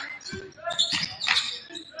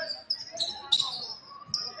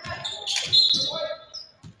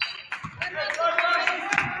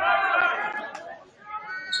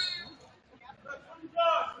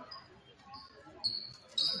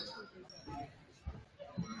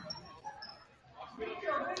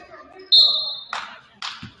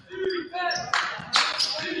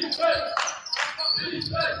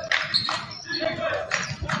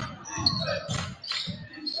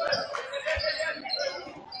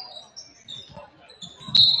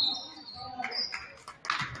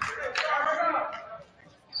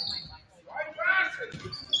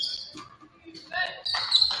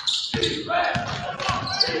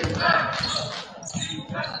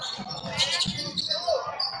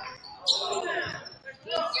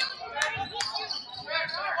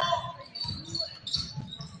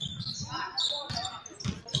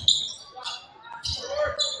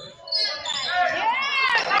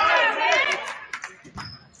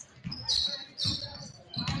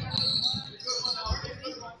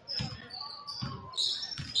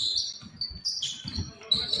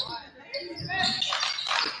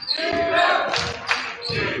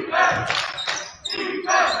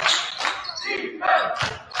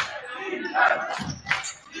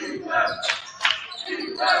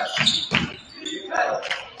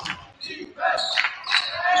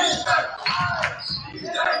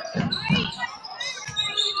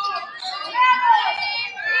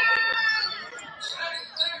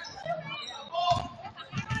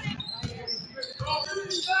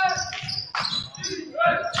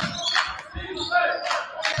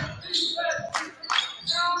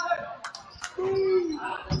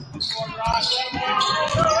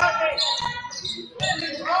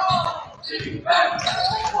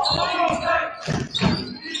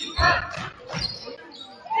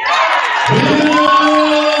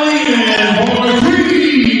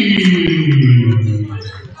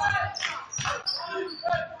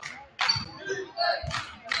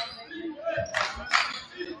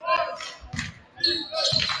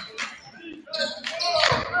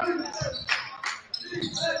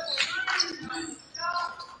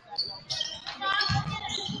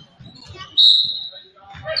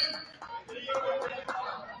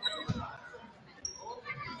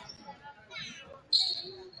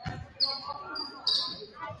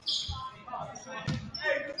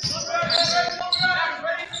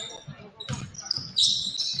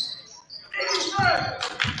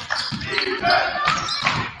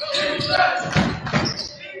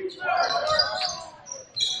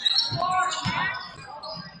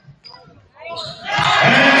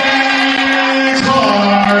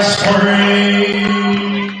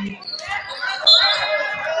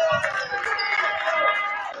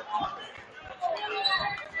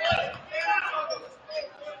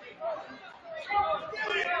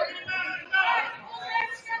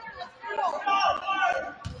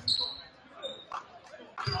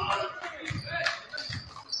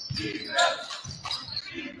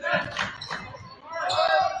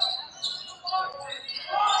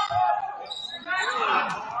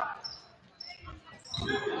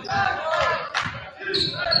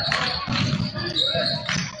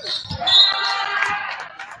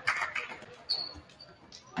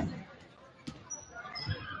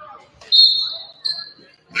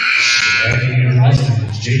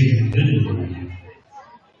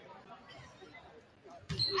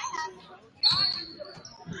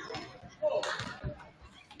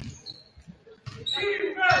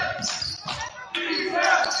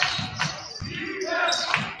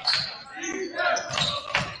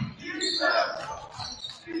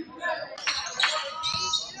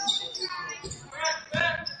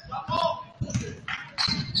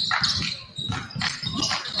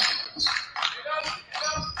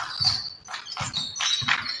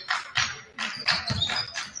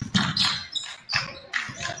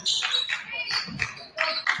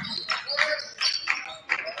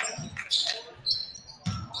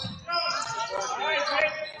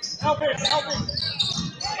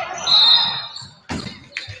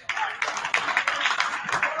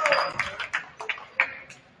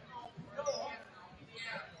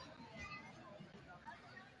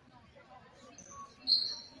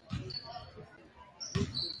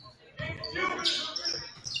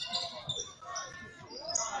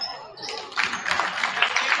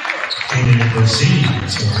 Varsity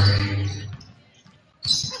scoring.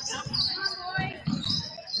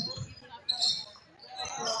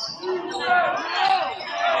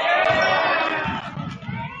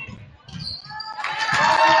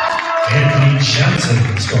 Anthony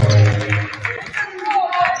Johnson scoring.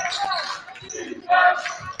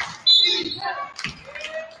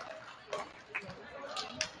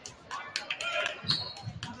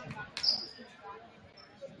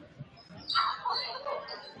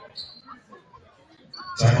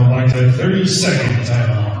 Time on like the 30-second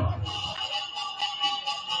timeout.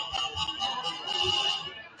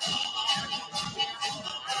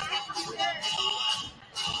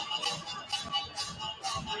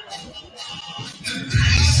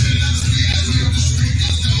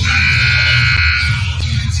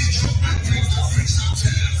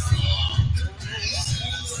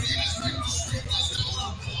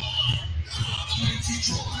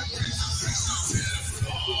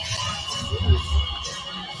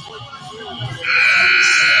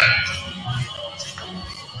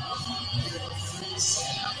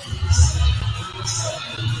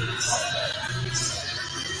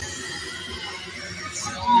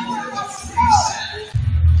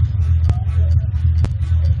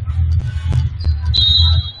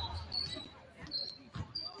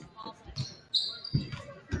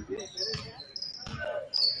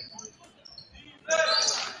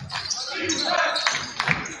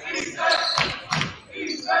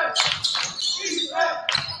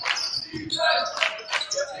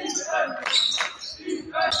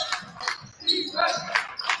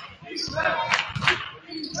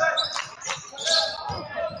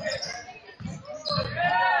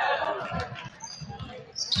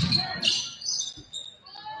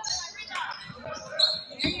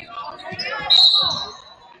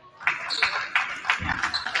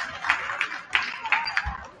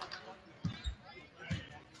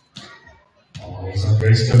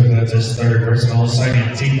 Grace Cook, that's his third personal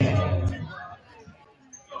second team foul.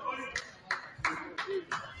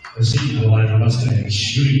 Proceed to the line of Mustang,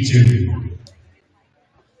 shooting two.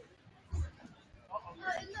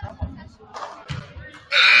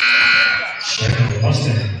 Second to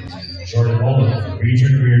Mustang, Jordan Mullen,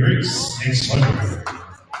 region career drinks, 600.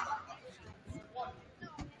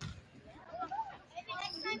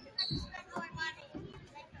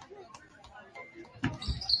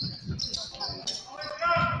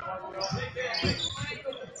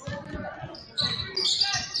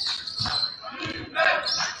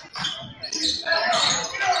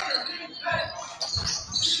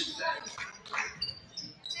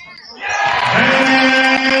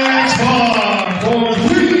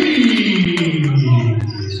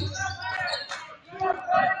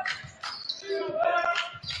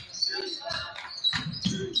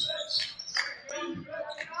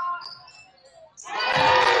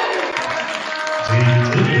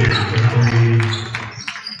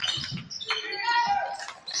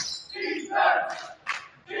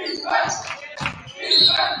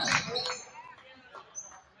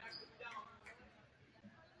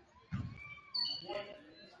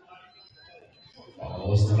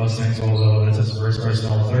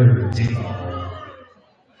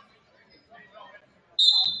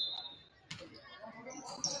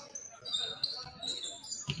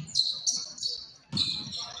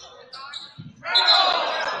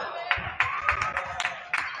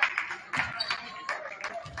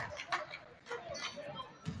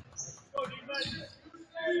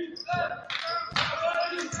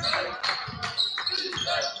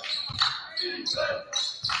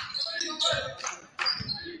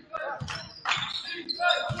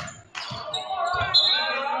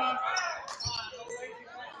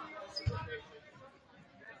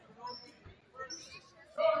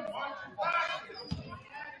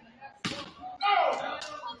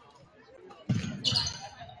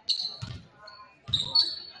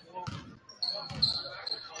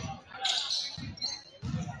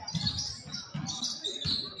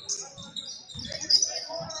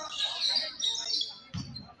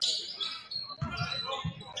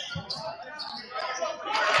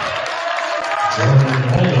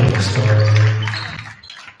 Northome scoring.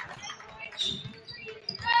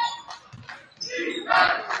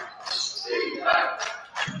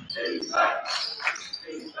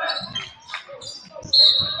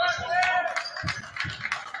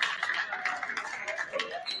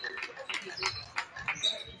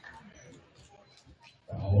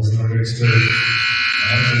 Fouls in the mix to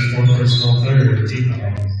matches for personal third.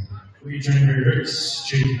 Team Region Ricks,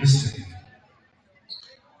 Jake Mystic.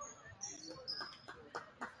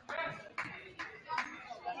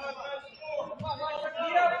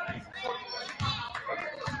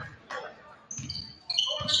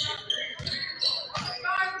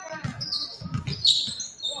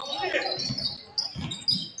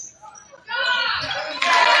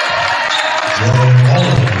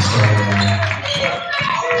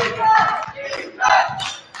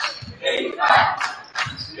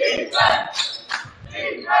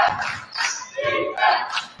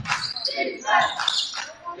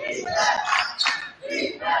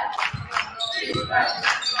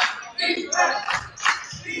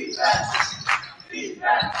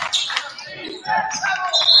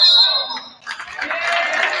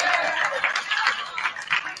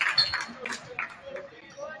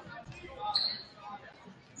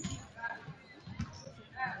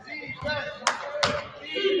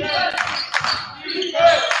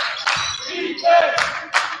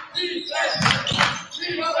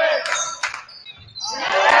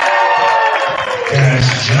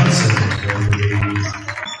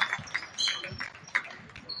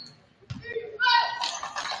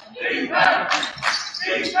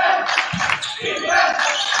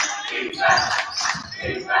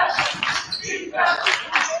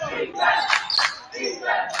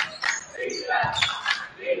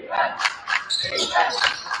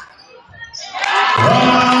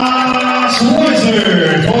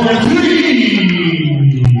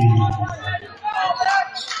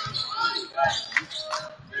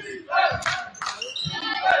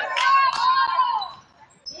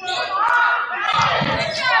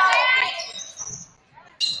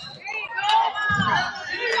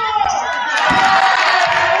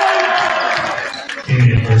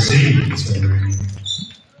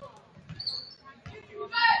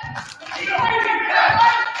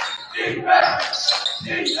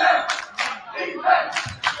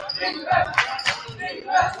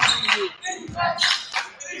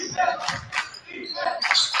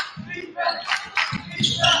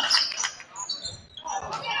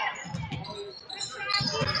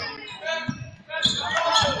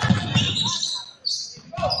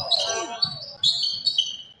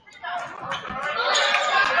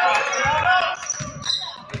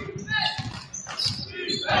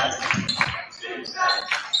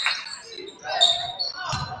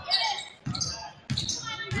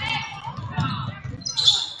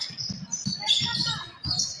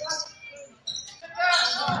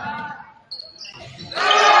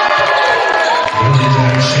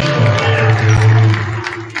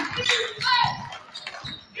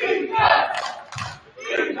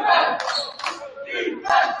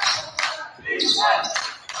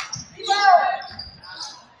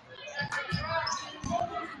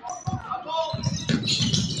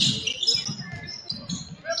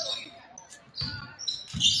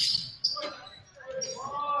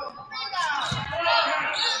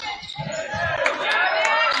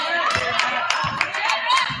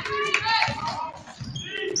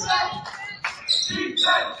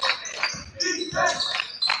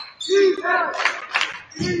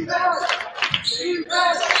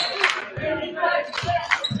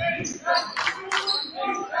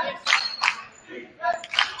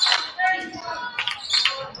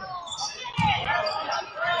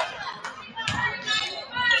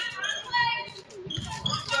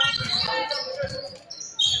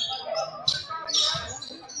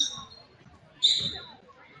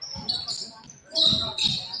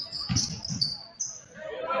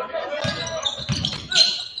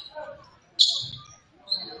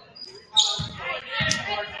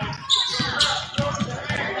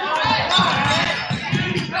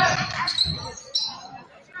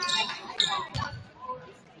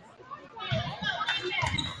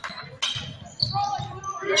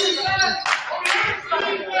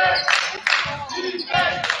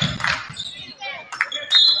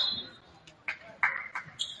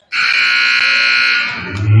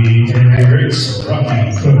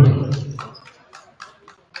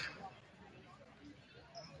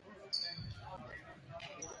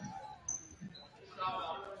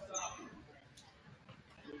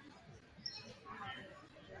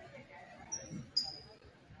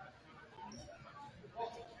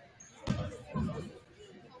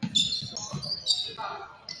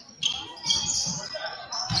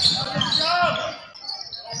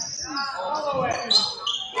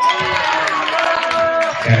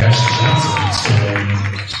 Cash Johnson scoring.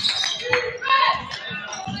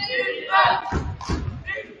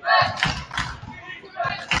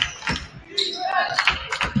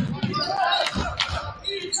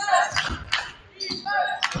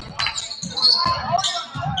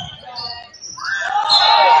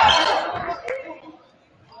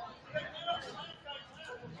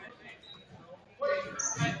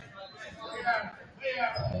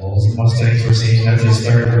 Mustangs receiving at his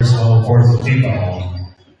third personal and fourth team ball.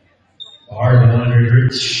 Bar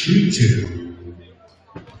 100 shoot 2.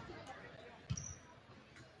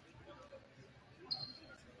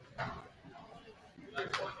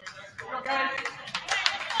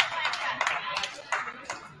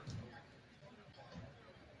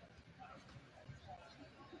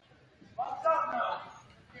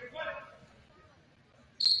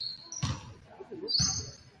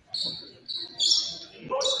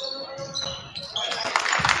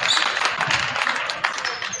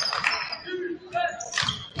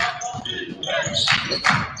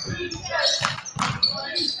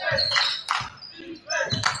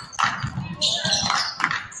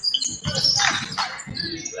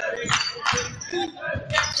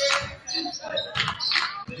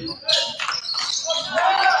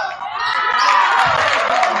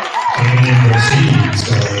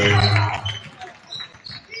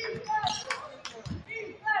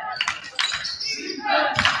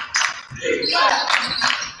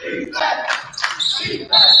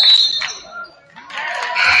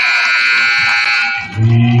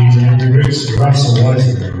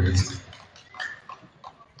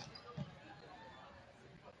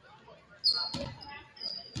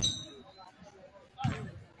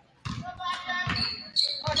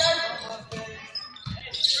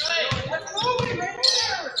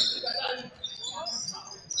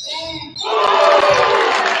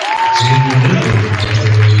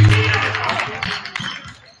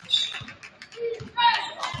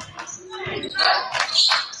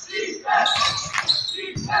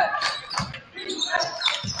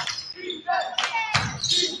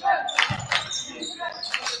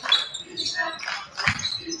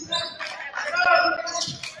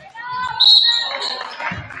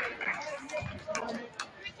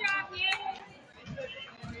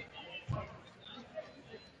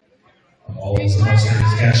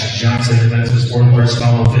 Johnson, that's his fourth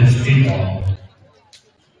personal and fifth team ball.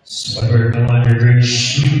 Sweater 100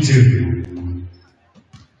 shoot 2.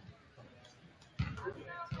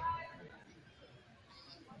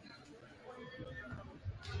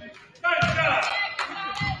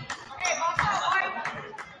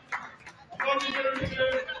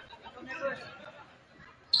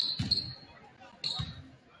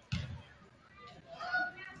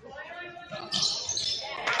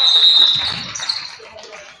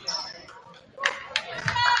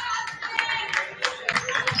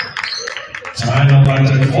 Time by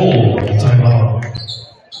the full timeout.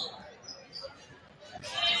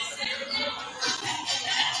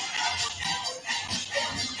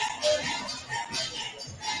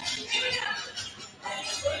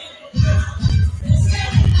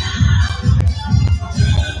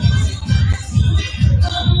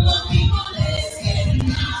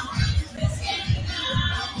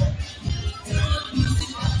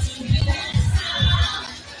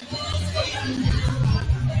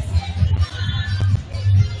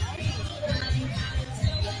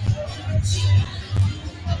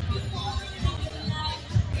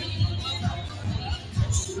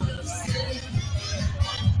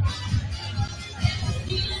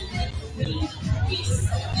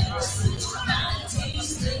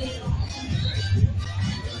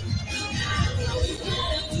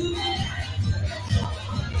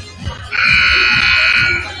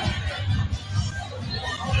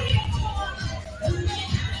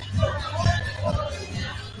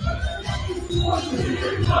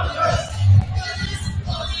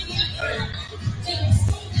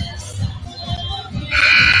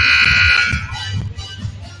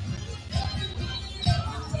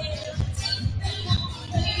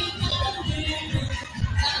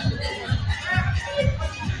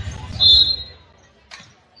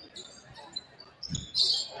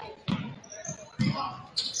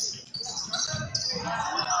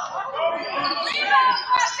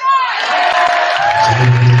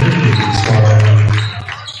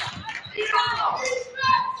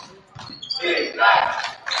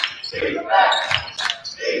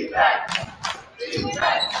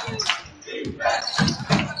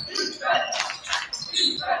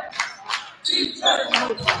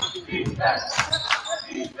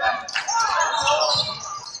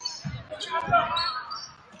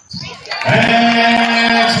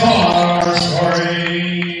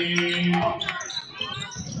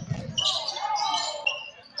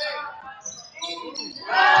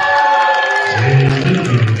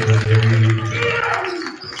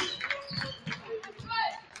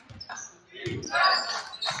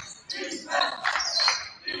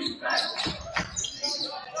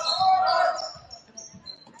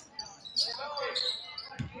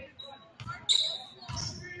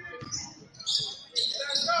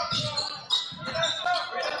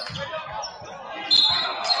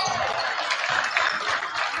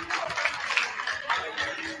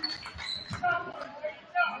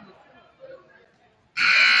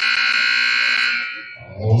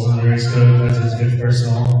 race code, that's his 5th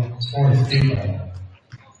personal, 4th team foul.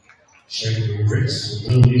 Shaker Ricks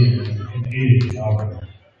will lead in 80 Auburn.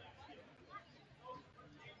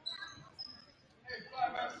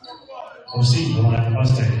 Proceed the line of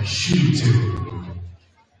Mustang, shoot 2.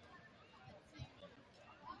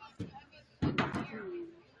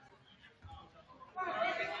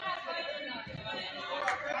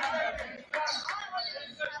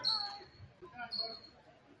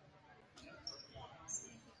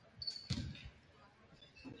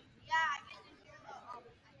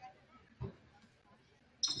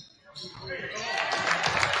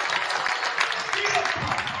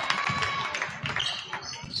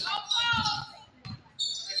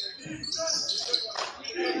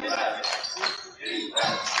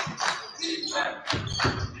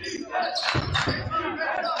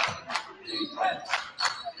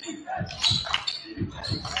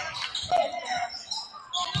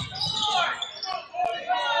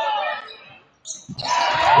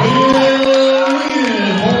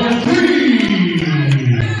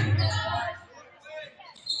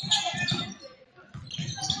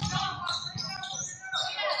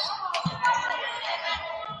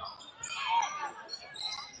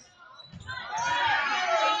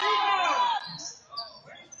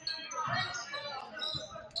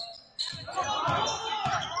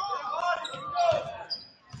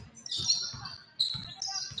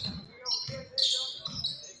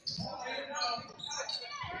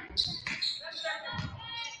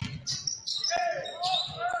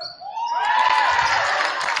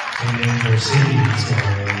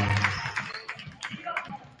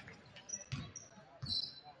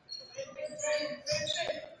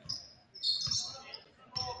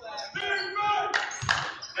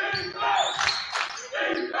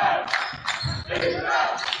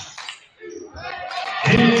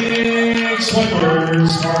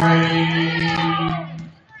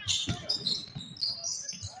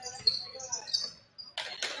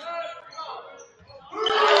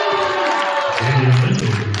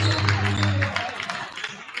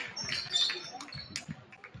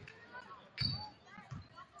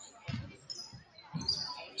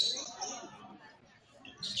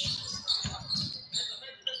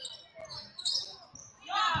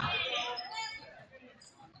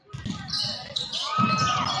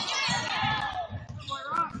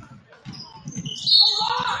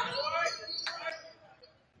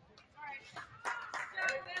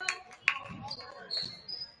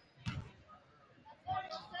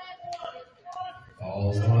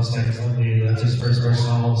 Mustangs only, that's his 1st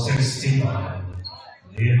personal, 16 on.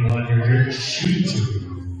 Leading on your grid, shoot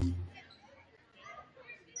 2.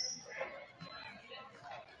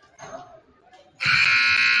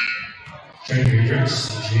 Training your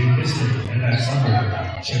tricks, Gene Bisley, and that's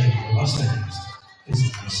number. Checking the Mustangs,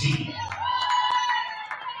 is the receipt.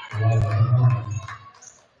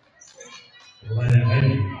 Line and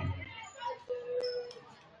heavy.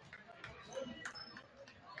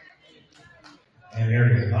 And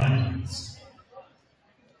area lines.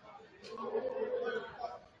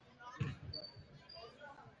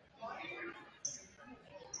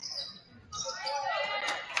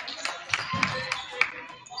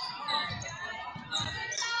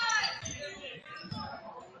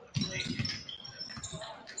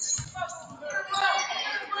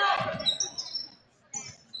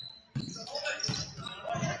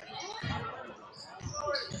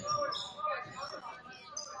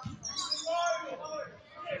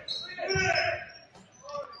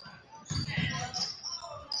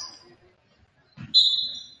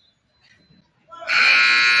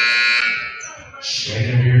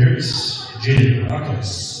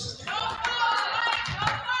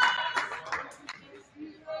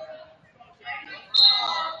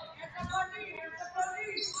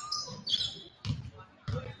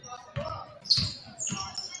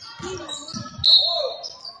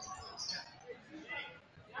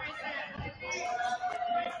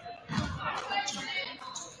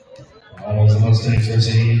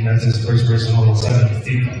 That's his 1st personal, 7th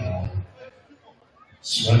team foul.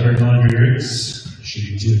 Sweater Laundry Ricks,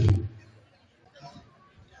 shooting 2.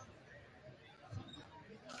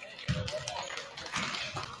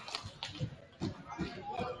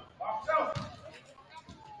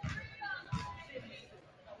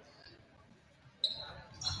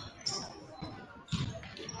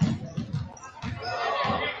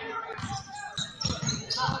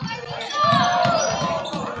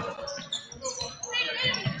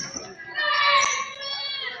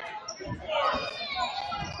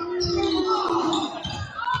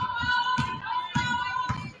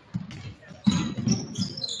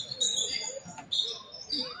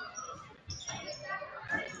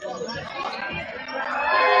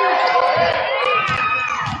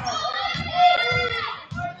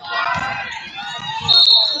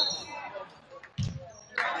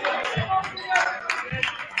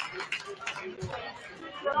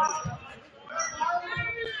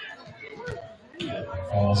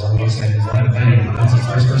 Balls on Mustangs, left lane. That's his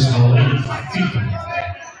first personal lead. Deep.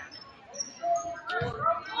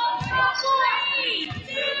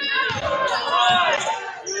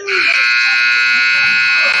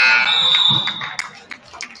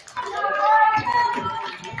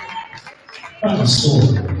 Final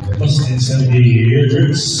score, Mustangs 70,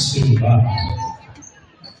 Hendricks 55.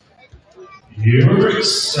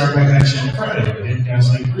 Hendricks start back action Friday in guys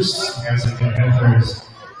like Bruce, guys like the Panthers.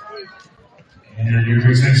 And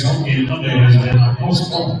Hendricks next home game Monday has been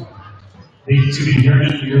postponed. League to be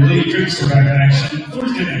determined, your league drinks are back in action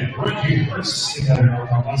Thursday night, right here, first together in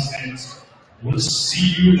Northome Mustangs. We'll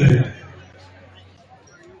see you there.